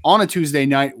on a Tuesday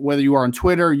night, whether you are on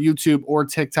Twitter, YouTube, or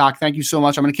TikTok. Thank you so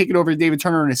much. I'm going to kick it over to David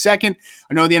Turner in a second.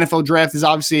 I know the NFL draft is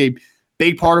obviously a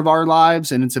big part of our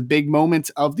lives, and it's a big moment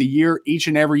of the year each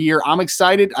and every year. I'm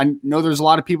excited. I know there's a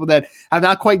lot of people that have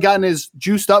not quite gotten as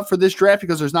juiced up for this draft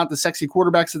because there's not the sexy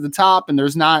quarterbacks at the top, and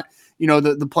there's not,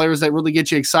 the players that really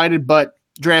get you excited, but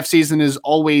draft season is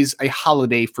always a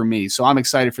holiday for me. So I'm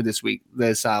excited for this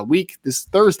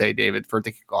Thursday, David, for it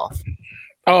to kick off.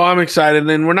 Oh, I'm excited.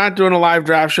 And we're not doing a live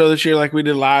draft show this year like we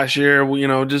did last year.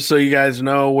 Just so you guys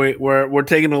know, we're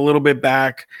taking a little bit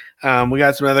back. We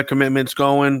got some other commitments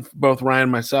going, both Ryan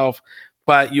and myself.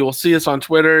 But you'll see us on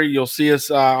Twitter. You'll see us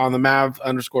on the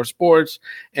Mav_sports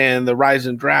and the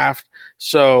Ryzen Draft.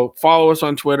 So follow us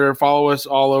on Twitter. Follow us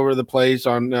all over the place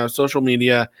on social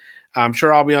media. I'm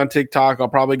sure I'll be on TikTok. I'll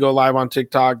probably go live on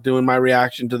TikTok doing my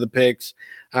reaction to the picks.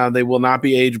 They will not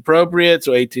be age appropriate,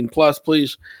 so 18 plus,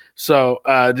 please. So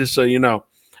just so you know.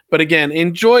 But again,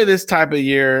 enjoy this type of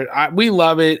year. We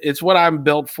love it. It's what I'm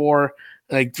built for.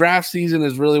 Like, draft season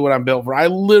is really what I'm built for. I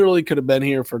literally could have been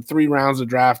here for 3 rounds of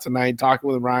draft tonight talking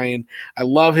with Ryan. I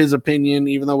love his opinion,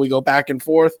 even though we go back and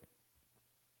forth.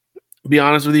 Be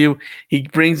honest with you, he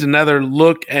brings another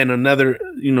look and another,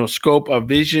 scope of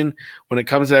vision when it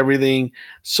comes to everything.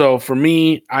 So for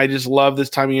me, I just love this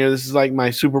time of year. This is like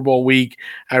my Super Bowl week.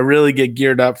 I really get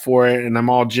geared up for it, and I'm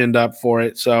all ginned up for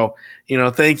it. So,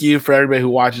 thank you for everybody who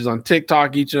watches on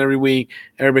TikTok each and every week,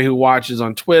 everybody who watches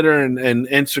on Twitter and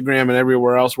Instagram and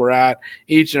everywhere else we're at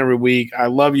each and every week. I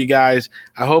love you guys.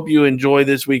 I hope you enjoy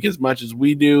this week as much as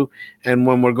we do. And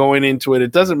when we're going into it,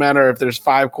 it doesn't matter if there's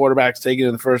 5 quarterbacks taken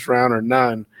in the first round or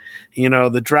none.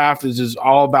 The draft is just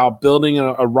all about building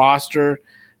a roster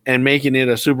and making it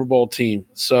a Super Bowl team.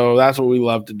 So that's what we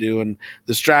love to do. And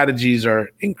the strategies are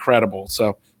incredible.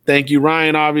 So thank you,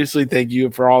 Ryan, obviously. Thank you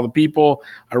for all the people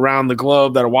around the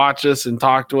globe that watch us and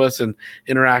talk to us and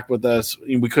interact with us.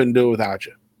 We couldn't do it without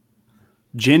you.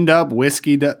 Ginned up,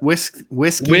 whiskeyed up,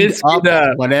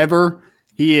 whatever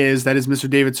he is. That is Mr.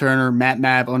 David Turner,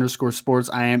 @Mav_sports.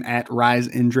 I am at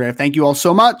Ryzen Draft. Thank you all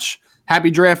so much.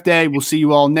 Happy draft day. We'll see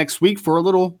you all next week for a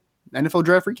little NFL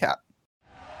draft recap.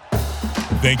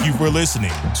 Thank you for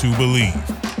listening to Believe.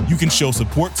 You can show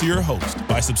support to your host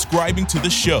by subscribing to the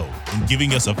show and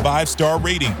giving us a 5-star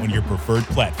rating on your preferred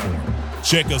platform.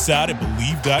 Check us out at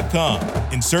Believe.com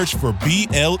and search for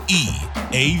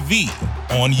BLEAV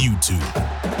on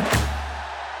YouTube.